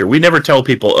character. We never tell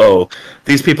people, oh,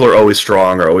 these people are always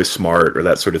strong or always smart or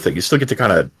that sort of thing. You still get to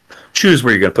kind of choose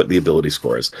where you're going to put the ability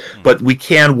scores. But we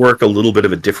can work a little bit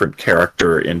of a different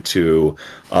character into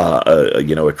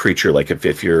a creature. Like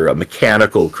if you're a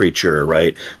mechanical creature,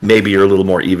 right, maybe you're a little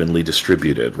more evenly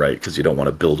distributed, right, because you don't want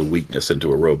to build a weakness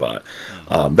into a robot,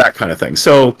 that kind of thing.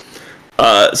 So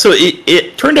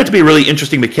it turned out to be a really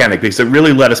interesting mechanic, because it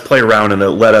really let us play around, and it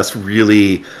let us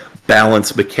really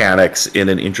balance mechanics in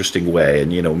an interesting way.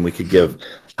 And when we could give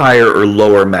higher or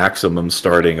lower maximum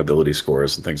starting ability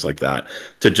scores and things like that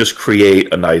to just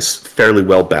create a nice, fairly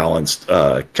well-balanced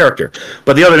character.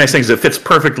 But the other nice thing is it fits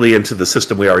perfectly into the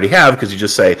system we already have, because you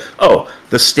just say, oh,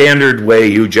 the standard way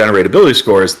you generate ability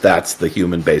scores, that's the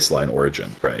human baseline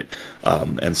Origin, right?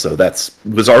 And so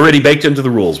was already baked into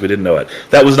the rules. We didn't know it.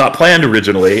 That was not planned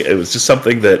originally. It was just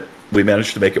something that we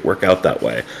managed to make it work out that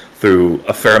way through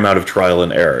a fair amount of trial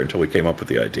and error until we came up with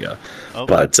the idea. Okay.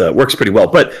 But works pretty well.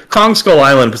 But Kong Skull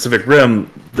Island, Pacific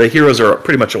Rim, the heroes are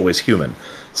pretty much always human.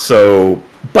 So,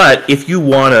 but if you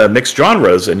want to mix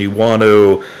genres and you want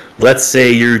to, let's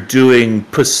say you're doing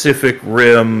Pacific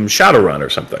Rim Shadowrun or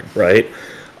something, right?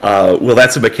 Well,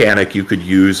 that's a mechanic you could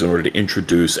use in order to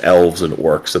introduce elves and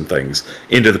orcs and things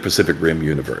into the Pacific Rim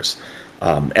universe.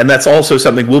 And that's also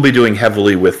something we'll be doing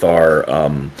heavily with our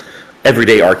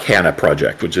Everyday Arcana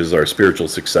project, which is our spiritual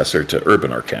successor to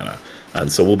Urban Arcana.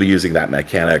 And so we'll be using that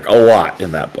mechanic a lot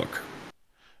in that book.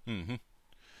 Mm-hmm.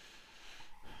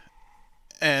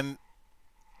 And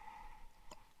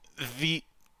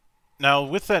now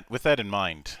with that in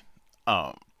mind,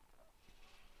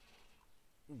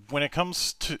 when it came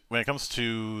to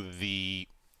the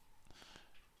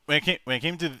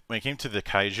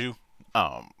kaiju,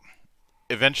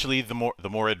 eventually the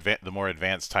more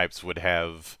advanced types would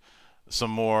have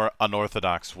some more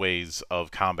unorthodox ways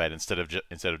of combat instead of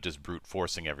just brute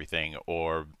forcing everything,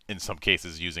 or in some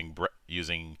cases using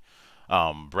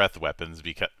breath weapons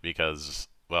because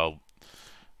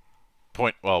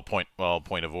point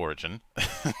of origin.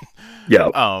 Yeah.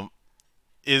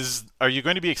 Are you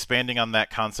going to be expanding on that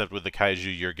concept with the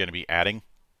kaiju you're going to be adding?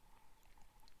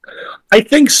 I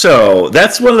think so.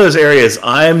 That's one of those areas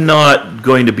I'm not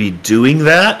going to be doing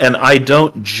that, and I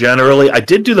don't generally. I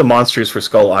did do the monsters for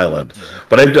Skull Island,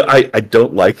 but I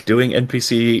don't like doing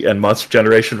NPC and monster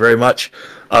generation very much.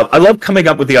 I love coming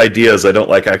up with the ideas. I don't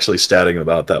like actually statting them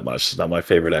out that much. It's not my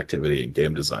favorite activity in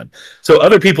game design. So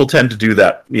other people tend to do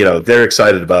that. They're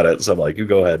excited about it, so I'm like, you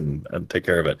go ahead and take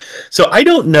care of it. So I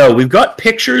don't know. We've got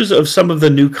pictures of some of the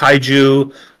new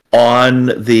kaiju on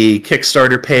the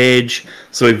Kickstarter page.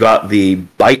 So we've got the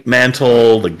Bite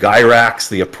Mantle, the Gyrax,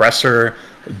 the Oppressor,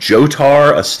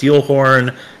 Jotar, a Steel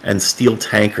Horn, and Steel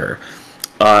Tanker.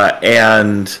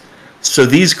 And so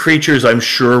these creatures, I'm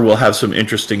sure, will have some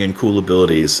interesting and cool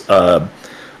abilities.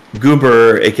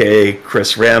 Goober, aka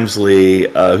Chris Ramsley,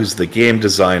 who's the game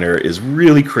designer, is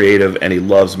really creative and he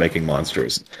loves making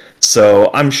monsters.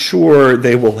 So I'm sure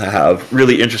they will have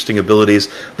really interesting abilities.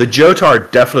 The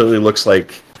Jotar definitely looks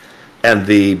like, and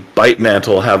the Bite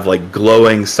Mantle have like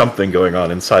glowing something going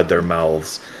on inside their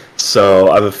mouths. So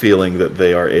I have a feeling that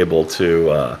they are able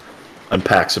to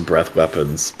unpack some breath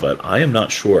weapons, but I am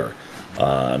not sure.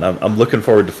 And I'm looking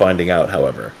forward to finding out,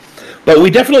 however. But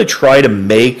we definitely try to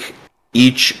make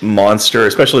each monster,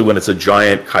 especially when it's a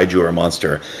giant kaiju or a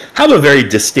monster, have a very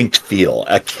distinct feel,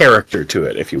 a character to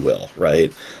it, if you will,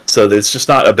 right? So that it's just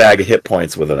not a bag of hit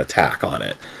points with an attack on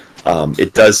it.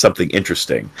 It does something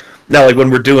interesting. Now, like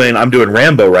when I'm doing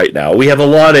Rambo right now, we have a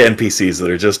lot of NPCs that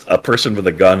are just a person with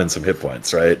a gun and some hit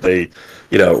points, right?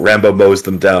 Rambo mows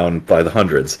them down by the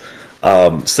hundreds.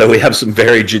 So we have some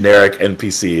very generic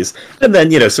NPCs, and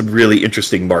then, some really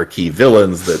interesting marquee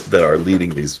villains that are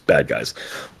leading these bad guys.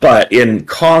 But in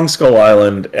Kong Skull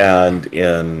Island and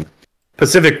in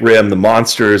Pacific Rim, the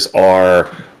monsters are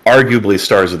arguably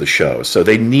stars of the show. So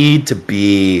they need to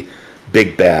be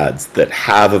big bads that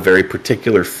have a very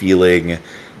particular feeling,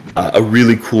 a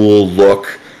really cool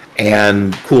look,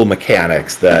 and cool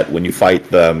mechanics that when you fight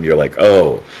them, you're like,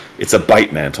 oh, it's a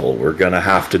Bite Mantle. We're going to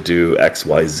have to do X,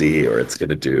 Y, Z, or it's going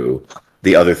to do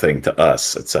the other thing to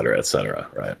us, et cetera,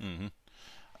 right? Mm-hmm.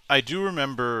 I do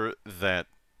remember that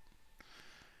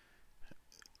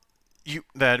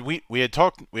we had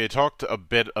talked a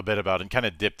bit about and kind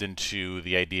of dipped into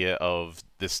the idea of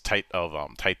this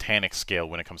Titanic scale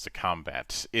when it comes to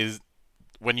combat.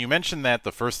 When you mention that,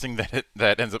 the first thing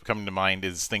that ends up coming to mind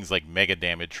is things like mega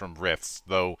damage from rifts,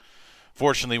 though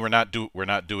fortunately we're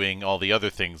not doing all the other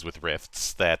things with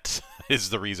rifts. That is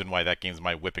the reason why that game's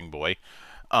my whipping boy.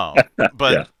 But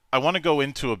yeah. I want to go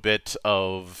into a bit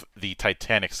of the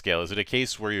Titanic scale. Is it a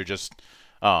case where you're just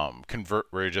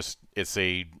it's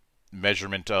a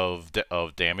measurement of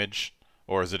damage,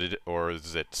 or is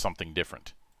it something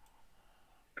different?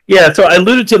 Yeah, so I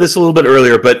alluded to this a little bit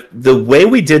earlier, but the way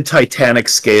we did Titanic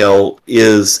scale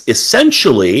is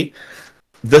essentially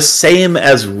the same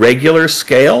as regular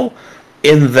scale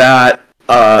in that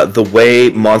the way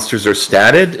monsters are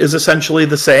statted is essentially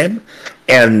the same,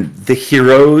 and the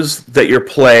heroes that you're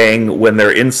playing when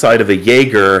they're inside of a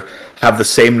Jaeger have the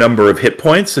same number of hit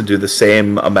points and do the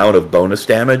same amount of bonus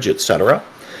damage, etc.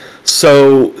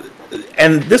 So,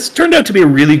 and this turned out to be a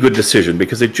really good decision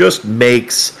because it just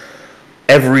makes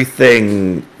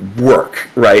everything work,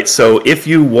 right? So if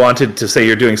you wanted to say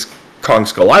you're doing Kong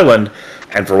Skull Island,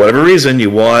 and for whatever reason you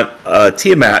want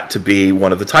Tiamat to be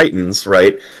one of the Titans,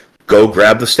 right? Go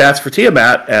grab the stats for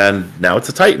Tiamat, and now it's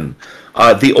a Titan.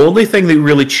 The only thing that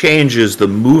really changes the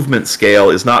movement scale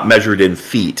is not measured in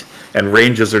feet, and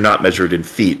ranges are not measured in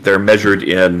feet. They're measured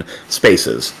in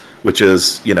spaces, which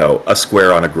is, a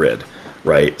square on a grid,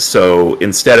 right? So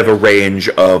instead of a range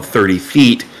of 30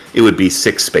 feet, it would be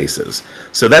 6 spaces.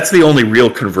 So that's the only real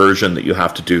conversion that you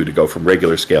have to do to go from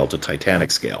regular scale to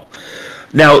Titanic scale.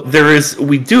 Now,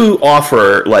 we do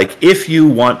offer, like, if you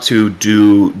want to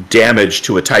do damage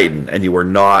to a Titan and you are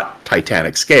not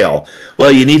Titanic scale,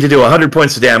 well, you need to do 100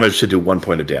 points of damage to do 1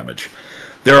 point of damage.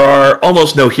 There are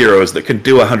almost no heroes that can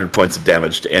do 100 points of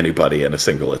damage to anybody in a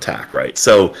single attack, right?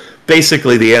 So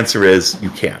basically the answer is you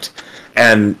can't.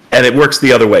 And it works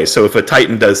the other way. So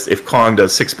if Kong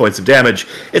does 6 points of damage,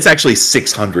 it's actually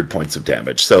 600 points of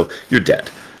damage. So you're dead,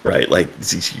 right? Like,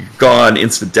 you're gone,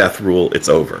 instant death rule, it's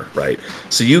over, right?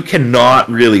 So you cannot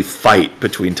really fight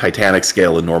between Titanic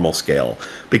scale and normal scale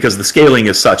because the scaling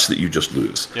is such that you just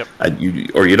lose. Yep.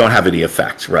 Or you don't have any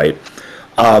effect, right?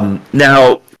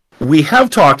 Now, we have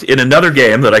talked in another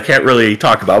game that I can't really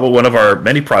talk about, but one of our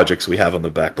many projects we have on the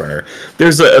back burner,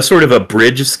 there's a sort of a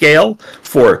bridge scale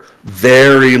for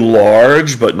very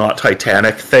large but not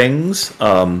Titanic things.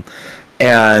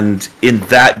 And in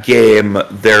that game,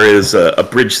 there is a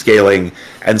bridge scaling,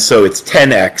 and so it's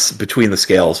 10x between the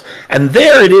scales. And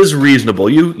there it is reasonable.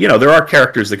 There are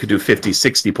characters that could do 50,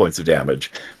 60 points of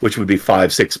damage, which would be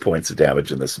 5, 6 points of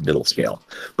damage in this middle scale.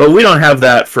 But we don't have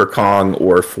that for Kong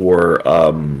or for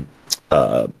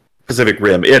Pacific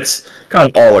Rim. It's kind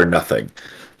of all or nothing.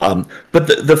 But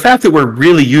the fact that we're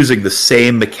really using the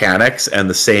same mechanics and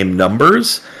the same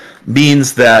numbers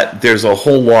means that there's a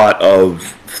whole lot of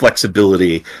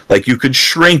flexibility. Like, you could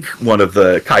shrink one of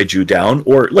the kaiju down,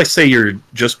 or let's say you're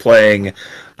just playing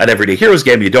an Everyday Heroes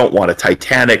game, you don't want a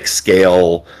Titanic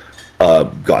scale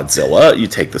Godzilla. You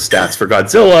take the stats for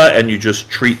Godzilla and you just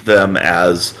treat them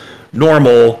as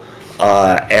normal,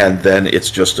 and then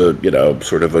it's just a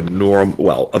sort of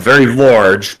a very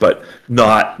large but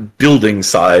not building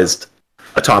sized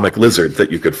atomic lizard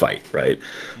that you could fight, right?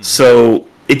 So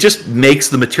it just makes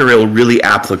the material really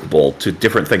applicable to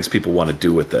different things people want to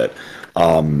do with it.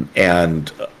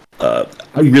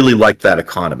 I really like that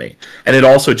economy. And it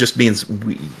also just means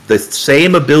the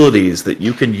same abilities that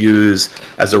you can use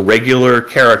as a regular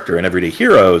character in Everyday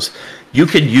Heroes, you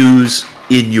can use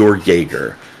in your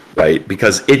Jaeger, right?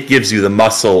 Because it gives you the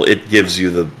muscle, it gives you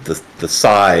the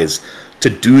size to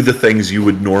do the things you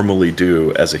would normally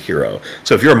do as a hero.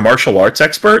 So if you're a martial arts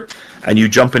expert and you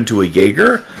jump into a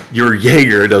Jaeger, your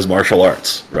Jaeger does martial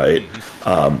arts, right?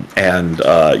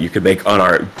 You can make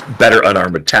better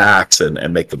unarmed attacks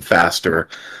and make them faster.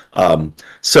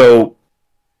 So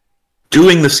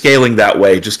doing the scaling that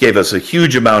way just gave us a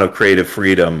huge amount of creative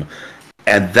freedom,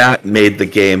 and that made the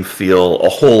game feel a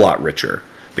whole lot richer,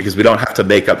 because we don't have to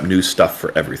make up new stuff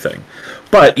for everything.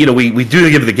 But, we do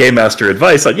give the Game Master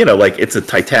advice on, like, it's a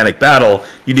titanic battle.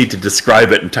 You need to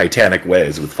describe it in titanic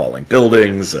ways with falling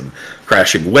buildings and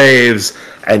crashing waves.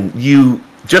 And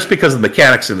just because the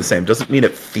mechanics are the same doesn't mean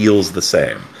it feels the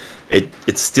same.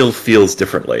 It still feels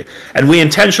differently. And we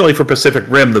intentionally, for Pacific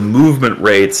Rim, the movement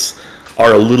rates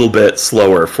are a little bit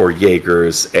slower for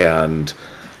Jaegers and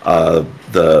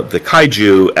the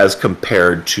kaiju as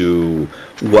compared to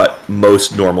what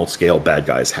most normal scale bad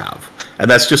guys have. And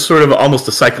that's just sort of almost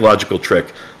a psychological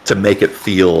trick to make it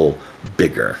feel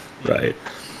bigger, right?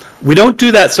 We don't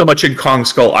do that so much in Kong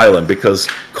Skull Island, because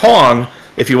Kong,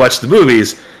 if you watch the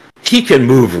movies, he can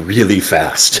move really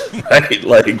fast,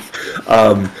 right?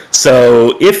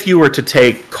 So if you were to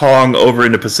take Kong over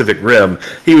into Pacific Rim,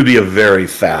 he would be a very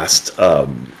fast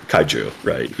kaiju,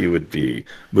 right? He would be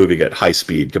moving at high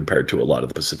speed compared to a lot of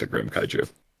the Pacific Rim kaiju.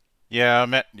 Yeah,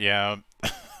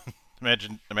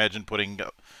 imagine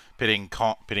pitting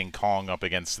Kong up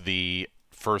against the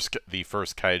first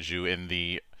kaiju in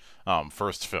the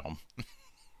first film.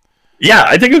 Yeah,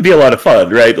 I think it would be a lot of fun,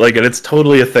 right? And it's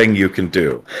totally a thing you can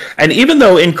do. And even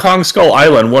though in Kong Skull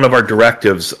Island, one of our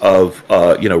directives of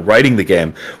writing the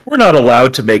game, we're not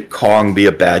allowed to make Kong be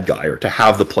a bad guy or to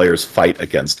have the players fight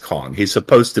against Kong. He's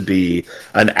supposed to be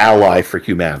an ally for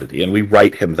humanity, and we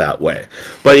write him that way.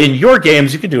 But in your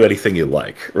games, you can do anything you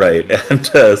like, right? And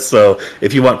so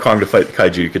if you want Kong to fight the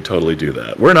kaiju, you can totally do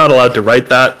that. We're not allowed to write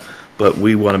that, but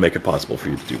we want to make it possible for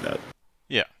you to do that.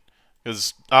 Yeah.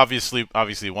 Because obviously,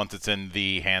 once it's in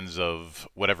the hands of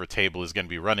whatever table is going to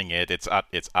be running it, it's out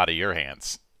of your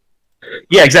hands.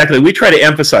 Yeah, exactly. We try to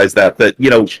emphasize that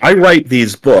I write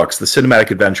these books, the cinematic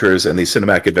adventures and these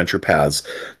cinematic adventure paths,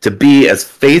 to be as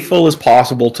faithful as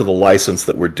possible to the license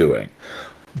that we're doing.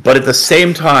 But at the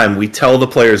same time, we tell the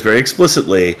players very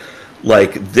explicitly,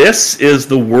 this is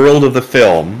the world of the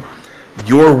film.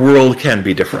 Your world can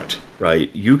be different.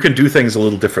 Right? You can do things a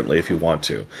little differently if you want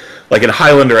to. Like in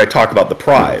Highlander, I talk about the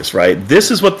prize, right? This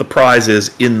is what the prize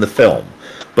is in the film.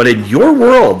 But in your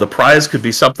world, the prize could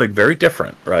be something very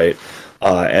different, right?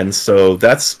 And so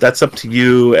that's up to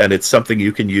you, and it's something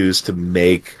you can use to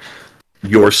make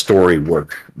your story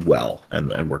work well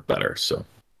and work better. So,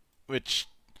 which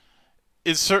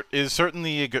is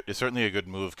certainly a good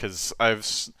move, because I've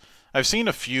seen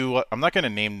a few. I'm not going to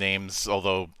name names,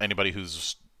 although anybody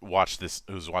who's watched this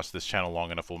channel long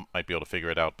enough might be able to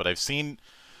figure it out. But I've seen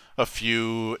a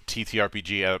few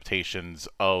TTRPG adaptations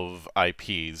of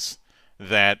IPs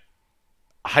that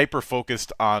hyper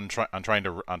focused on trying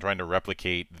to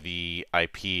replicate the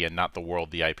IP and not the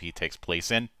world the IP takes place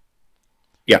in.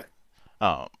 Yeah.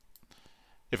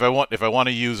 If I want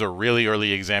to use a really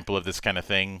early example of this kind of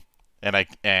thing, and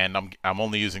I'm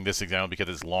only using this example because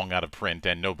it's long out of print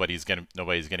and nobody's gonna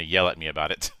yell at me about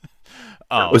it.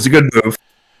 It was a good move.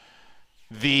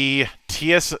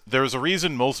 There's a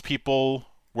reason most people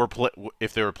were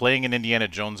if they were playing an Indiana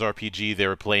Jones RPG, they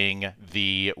were playing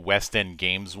the West End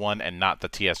Games one and not the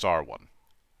TSR one.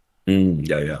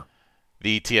 Yeah.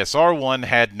 The TSR one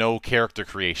had no character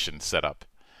creation set up.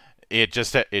 It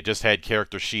just had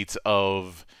character sheets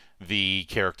of the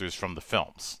characters from the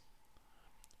films,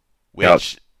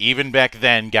 which even back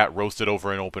then got roasted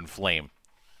over an open flame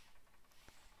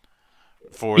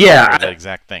for that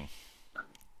exact thing.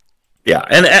 Yeah,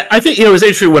 and I think it was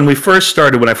interesting when I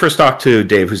first talked to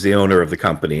Dave, who's the owner of the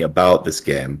company, about this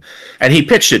game, and he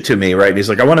pitched it to me, right? And he's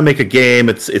like, I want to make a game,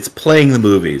 it's playing the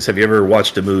movies. Have you ever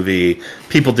watched a movie,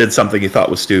 people did something you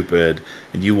thought was stupid,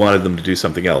 and you wanted them to do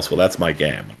something else? Well, that's my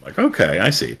game. I'm like, okay,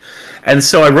 I see. And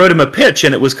so I wrote him a pitch,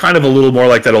 and it was kind of a little more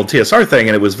like that old TSR thing,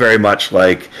 and it was very much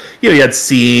like, you had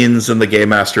scenes, and the Game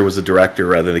Master was a director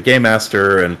rather than a Game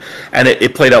Master, and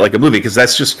it played out like a movie, because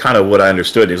that's just kind of what I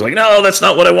understood. He was like, no, that's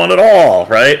not what I want at all.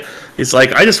 Right? He's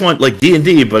like, I just want like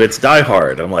D&D, but it's Die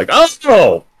Hard. I'm like,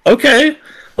 oh, okay.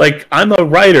 Like, I'm a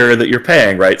writer that you're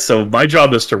paying, right? So my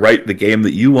job is to write the game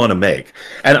that you want to make.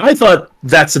 And I thought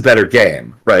that's a better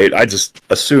game, right? I just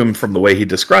assumed from the way he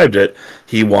described it,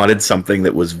 he wanted something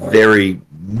that was very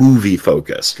movie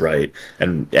focused, right?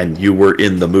 And you were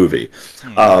in the movie.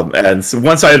 And so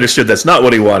once I understood that's not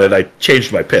what he wanted, I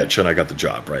changed my pitch and I got the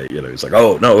job, right? You know, he's like,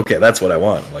 oh, no, okay, that's what I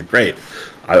want. I'm like, great.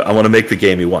 I want to make the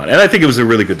game you want. And I think it was a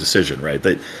really good decision, right?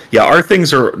 That, yeah, our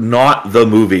things are not the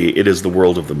movie, it is the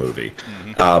world of the movie.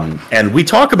 And we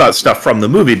talk about stuff from the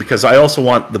movie because I also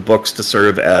want the books to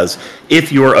serve as,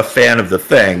 if you're a fan of the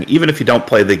thing, even if you don't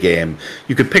play the game,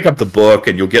 you could pick up the book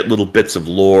and you'll get little bits of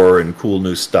lore and cool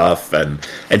new stuff and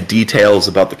details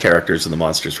about the characters and the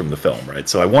monsters from the film, right?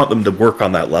 So I want them to work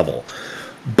on that level.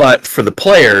 But for the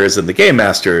players and the game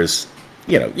masters,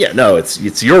 you know, yeah, no,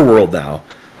 it's your world now.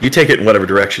 You take it in whatever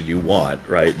direction you want,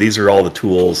 right? These are all the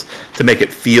tools to make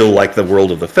it feel like the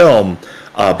world of the film,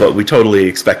 but we totally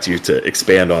expect you to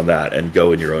expand on that and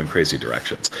go in your own crazy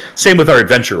directions. Same with our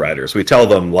adventure writers. We tell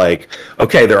them, like,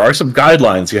 okay, there are some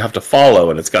guidelines you have to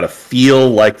follow, and it's got to feel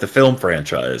like the film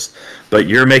franchise, but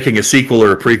you're making a sequel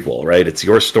or a prequel, right? It's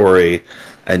your story,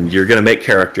 and you're going to make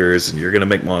characters, and you're going to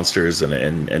make monsters,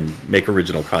 and make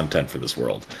original content for this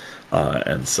world.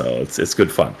 And so it's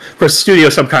good fun. Of course, the studio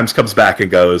sometimes comes back and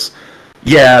goes,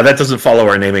 yeah, that doesn't follow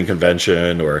our naming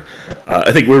convention, or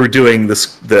I think we were doing the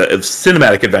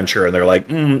cinematic adventure, and they're like,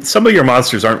 some of your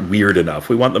monsters aren't weird enough.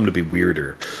 We want them to be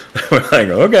weirder. We're like,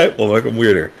 okay, we'll make them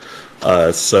weirder.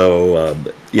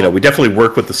 You know, we definitely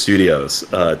work with the studios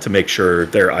to make sure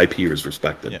their IP is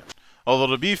respected. Yeah. Although,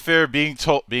 to be fair, being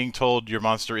told your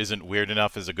monster isn't weird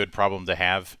enough is a good problem to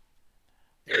have.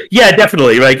 Yeah,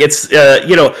 definitely. Like, it's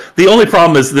you know, the only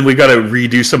problem is that we've got to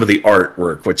redo some of the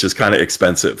artwork, which is kind of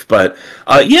expensive. But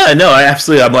yeah, no,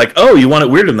 I'm like, oh, you want it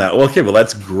weirder than that? Well, okay, well,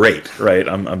 that's great, right?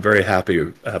 I'm very happy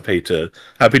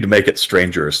to make it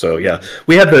stranger. So yeah,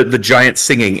 we had the giant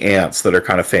singing ants that are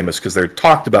kind of famous because they're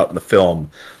talked about in the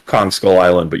film Kong Skull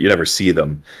Island, but you never see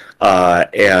them.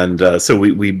 So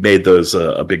we made those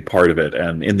a big part of it,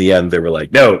 and in the end they were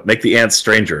like, no, make the ants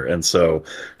stranger. And so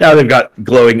now they've got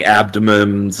glowing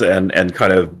abdomens and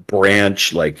kind of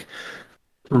branch, like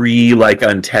tree like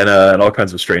antenna and all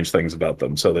kinds of strange things about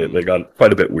them. So they got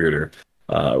quite a bit weirder,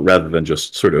 rather than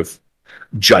just sort of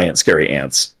giant scary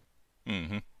ants.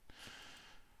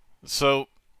 So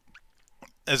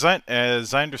as I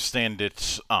understand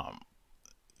it,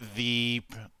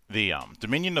 the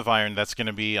Dominion of Iron, that's going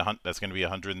to be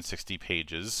 160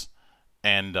 pages,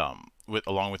 and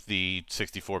along with the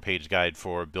 64-page guide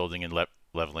for building and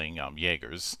leveling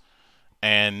Jaegers,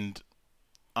 and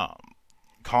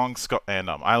Kong Skull and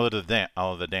Isle of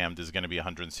the Damned is going to be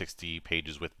 160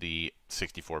 pages with the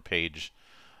 64-page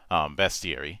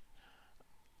bestiary.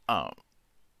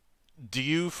 Do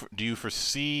you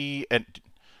foresee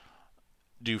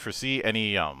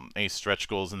any stretch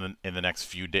goals in the next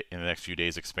few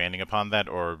days expanding upon that,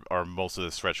 or are most of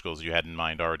the stretch goals you had in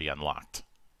mind already unlocked?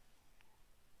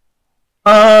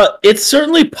 It's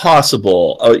certainly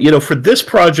possible. You know, for this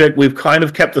project, we've kind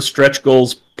of kept the stretch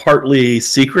goals partly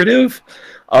secretive.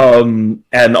 And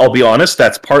I'll be honest,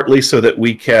 that's partly so that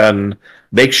we can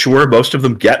make sure most of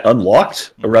them get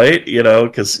unlocked, right? You know,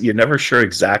 because you're never sure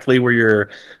exactly where your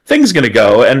thing's going to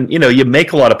go. And, you know, you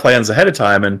make a lot of plans ahead of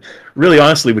time. And really,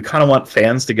 honestly, we kind of want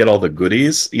fans to get all the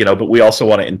goodies, you know, but we also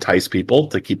want to entice people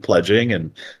to keep pledging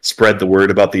and spread the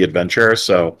word about the adventure.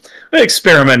 So I'm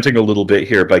experimenting a little bit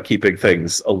here by keeping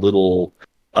things a little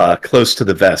close to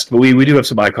the vest. But we do have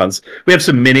some icons. We have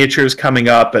some miniatures coming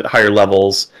up at higher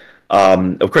levels.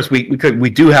 Of course, we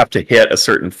do have to hit a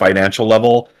certain financial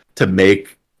level to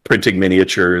make printing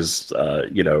miniatures,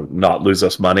 you know, not lose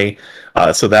us money.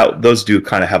 So those do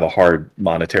kind of have a hard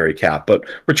monetary cap, but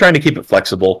we're trying to keep it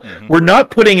flexible. We're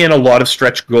not putting in a lot of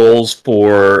stretch goals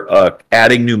for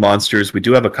adding new monsters. We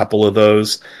do have a couple of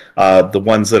those. The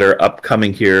ones that are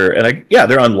upcoming here, and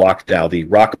they're unlocked now. The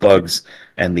rock bugs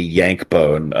and the yank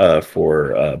bone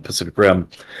for Pacific Rim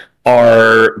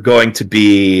are going to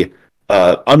be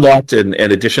unlocked and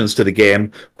additions to the game.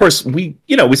 Of course, we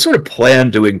sort of plan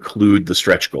to include the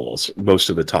stretch goals most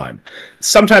of the time.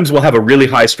 Sometimes we'll have a really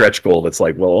high stretch goal that's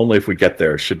like, well, only if we get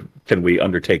there can we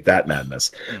undertake that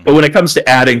madness. But when it comes to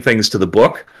adding things to the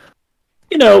book,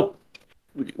 you know,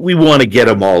 we want to get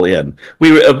them all in.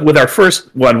 With our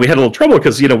first one, we had a little trouble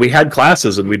because, you know, we had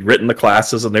classes and we'd written the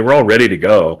classes and they were all ready to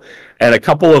go. And a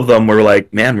couple of them were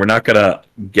like, man, we're not gonna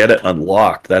get it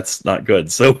unlocked. That's not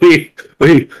good. So we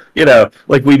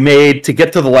like we made, to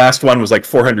get to the last one was like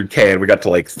 400K, and we got to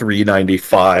like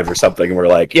 395 or something, and we're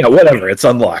like, whatever, it's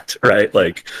unlocked, right?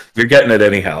 Like, you're getting it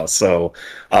anyhow. So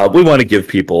we want to give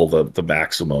people the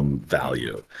maximum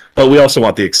value, but we also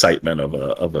want the excitement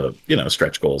of a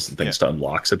stretch goals and things to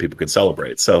unlock so people can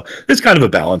celebrate. So there's kind of a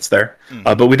balance there,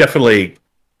 but we definitely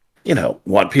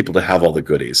want people to have all the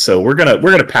goodies. So we're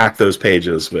gonna pack those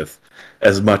pages with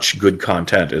as much good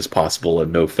content as possible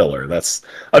and no filler. That's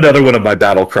another one of my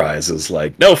battle cries, is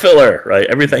like, no filler, right?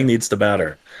 Everything needs to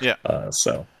matter. Yeah.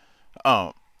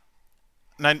 Oh,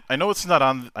 and I know it's not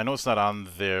on. I know it's not on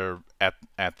there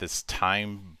at this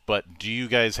time. But do you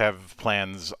guys have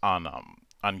plans on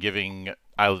giving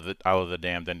Isle of the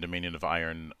Damned and Dominion of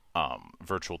Iron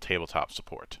virtual tabletop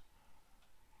support?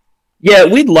 Yeah,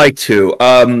 we'd like to.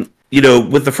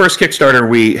 With the first Kickstarter,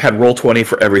 we had Roll20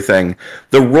 for everything.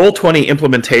 The Roll20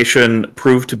 implementation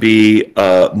proved to be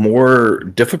more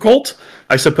difficult,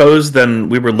 I suppose, than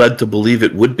we were led to believe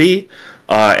it would be.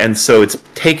 And so it's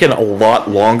taken a lot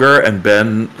longer and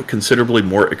been considerably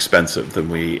more expensive than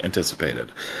we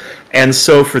anticipated. And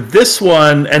so for this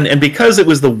one, and because it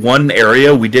was the one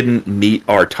area we didn't meet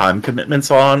our time commitments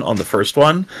on the first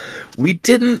one, we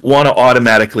didn't want to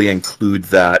automatically include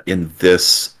that in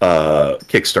this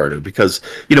Kickstarter, because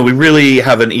we really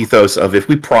have an ethos of, if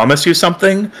we promise you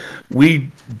something,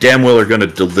 we damn well are going to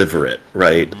deliver it,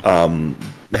 right?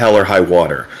 Hell or high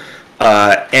water.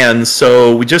 And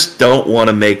so we just don't want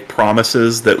to make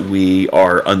promises that we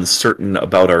are uncertain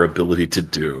about our ability to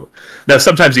do. Now,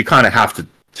 sometimes you kind of have to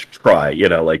try,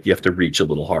 like you have to reach a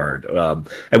little hard.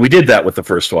 And we did that with the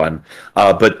first one.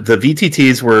 But the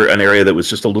VTTs were an area that was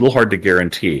just a little hard to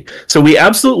guarantee. So we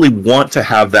absolutely want to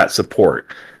have that support,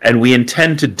 and we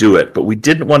intend to do it, but we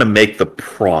didn't want to make the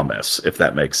promise, if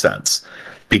that makes sense,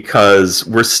 because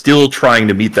we're still trying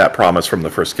to meet that promise from the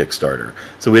first Kickstarter.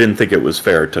 So we didn't think it was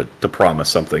fair to promise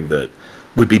something that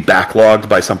would be backlogged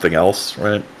by something else,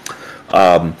 right?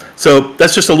 So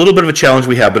that's just a little bit of a challenge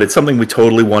we have, but it's something we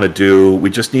totally want to do. We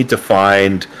just need to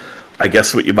find, I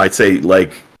guess what you might say,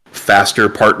 like, faster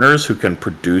partners who can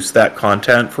produce that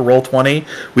content for Roll20.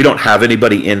 We don't have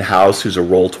anybody in-house who's a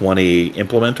Roll20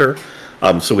 implementer,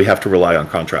 so we have to rely on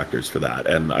contractors for that.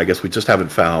 And I guess we just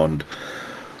haven't found...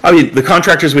 I mean, the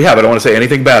contractors we have, I don't want to say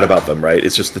anything bad about them, right?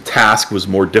 It's just the task was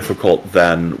more difficult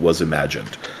than was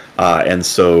imagined. And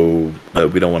so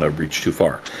we don't want to reach too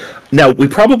far. Now, we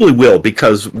probably will,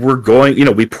 because we're going,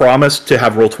 we promised to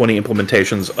have Roll20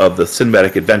 implementations of the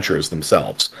cinematic adventures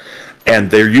themselves. And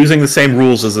they're using the same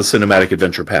rules as the cinematic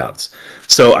adventure paths.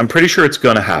 So I'm pretty sure it's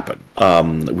going to happen.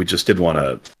 We just didn't want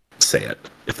to say it,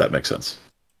 if that makes sense.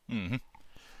 Mm-hmm.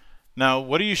 Now,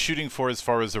 what are you shooting for as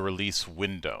far as a release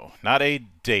window? Not a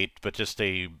date, but just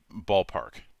a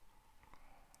ballpark.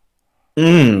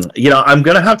 I'm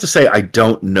going to have to say I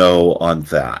don't know on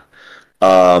that.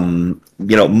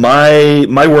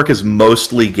 My work is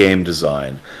mostly game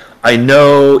design. I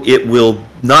know it will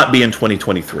not be in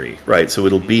 2023, right? So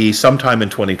it'll be sometime in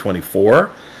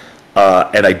 2024,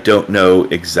 and I don't know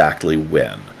exactly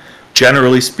when.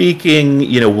 Generally speaking,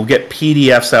 we'll get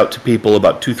PDFs out to people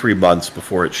about 2-3 months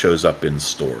before it shows up in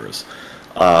stores.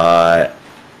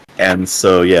 And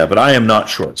so, yeah, but I am not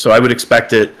sure. So I would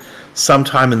expect it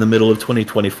sometime in the middle of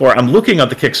 2024. I'm looking at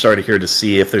the Kickstarter here to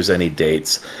see if there's any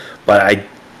dates, but I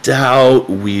doubt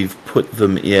we've put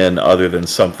them in other than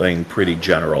something pretty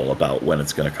general about when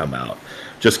it's going to come out.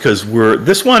 Just because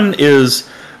this one is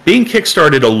being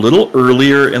kickstarted a little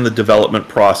earlier in the development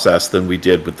process than we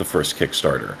did with the first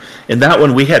Kickstarter. In that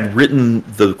one, we had written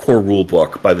the core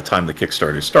rulebook by the time the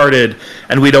Kickstarter started,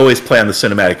 and we'd always planned the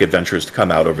cinematic adventures to come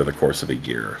out over the course of a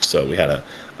year. So we had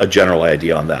a general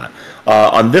idea on that.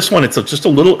 On this one, it's just a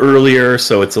little earlier,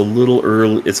 so it's a little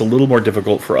early. It's a little more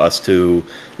difficult for us to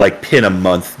pin a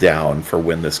month down for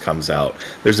when this comes out.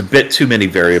 There's a bit too many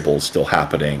variables still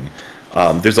happening.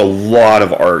 There's a lot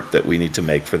of art that we need to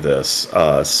make for this,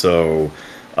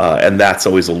 and that's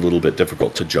always a little bit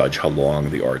difficult to judge how long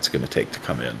the art's going to take to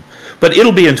come in. But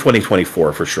it'll be in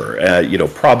 2024 for sure.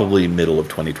 Probably middle of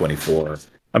 2024.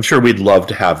 I'm sure we'd love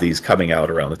to have these coming out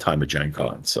around the time of Gen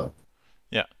Con. So,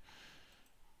 yeah,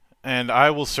 and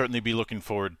I will certainly be looking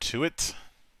forward to it.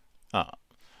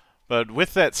 But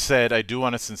with that said, I do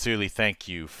want to sincerely thank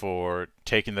you for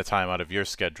taking the time out of your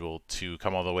schedule to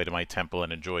come all the way to my temple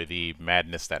and enjoy the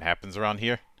madness that happens around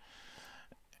here.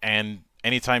 And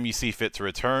anytime you see fit to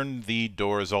return, the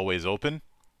door is always open.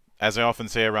 As I often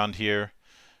say around here,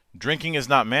 drinking is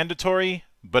not mandatory,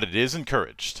 but it is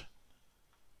encouraged.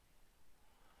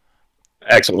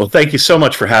 Excellent. Well, thank you so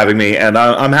much for having me, and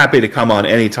I'm happy to come on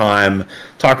anytime,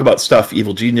 talk about stuff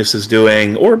Evil Genius is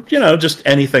doing, or just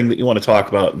anything that you want to talk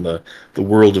about in the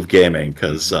world of gaming.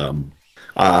 Because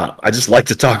I just like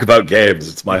to talk about games.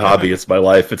 It's my hobby. It's my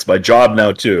life. It's my job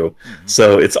now too.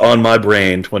 So it's on my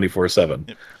brain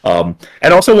 24/7.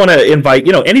 And also want to invite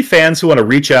any fans who want to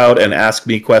reach out and ask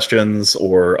me questions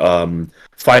or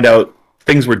find out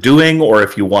things we're doing, or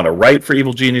if you want to write for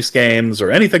Evil Genius games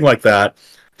or anything like that.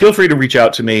 Feel free to reach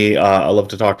out to me. I love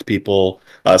to talk to people.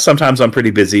 Sometimes I'm pretty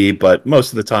busy, but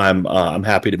most of the time I'm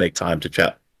happy to make time to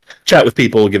chat with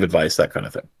people, give advice, that kind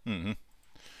of thing. Mm-hmm.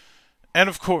 And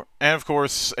of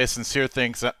course, a sincere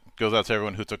thanks that goes out to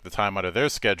everyone who took the time out of their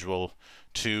schedule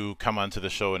to come onto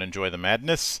the show and enjoy the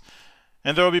madness.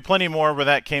 And there will be plenty more where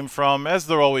that came from, as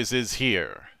there always is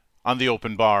here on the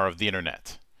open bar of the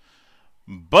internet.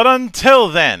 But until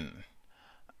then,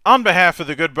 on behalf of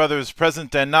the good brothers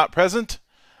present and not present,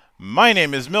 my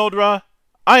name is Mildra.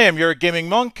 I am your gaming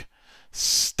monk.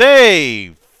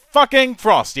 Stay fucking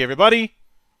frosty, everybody.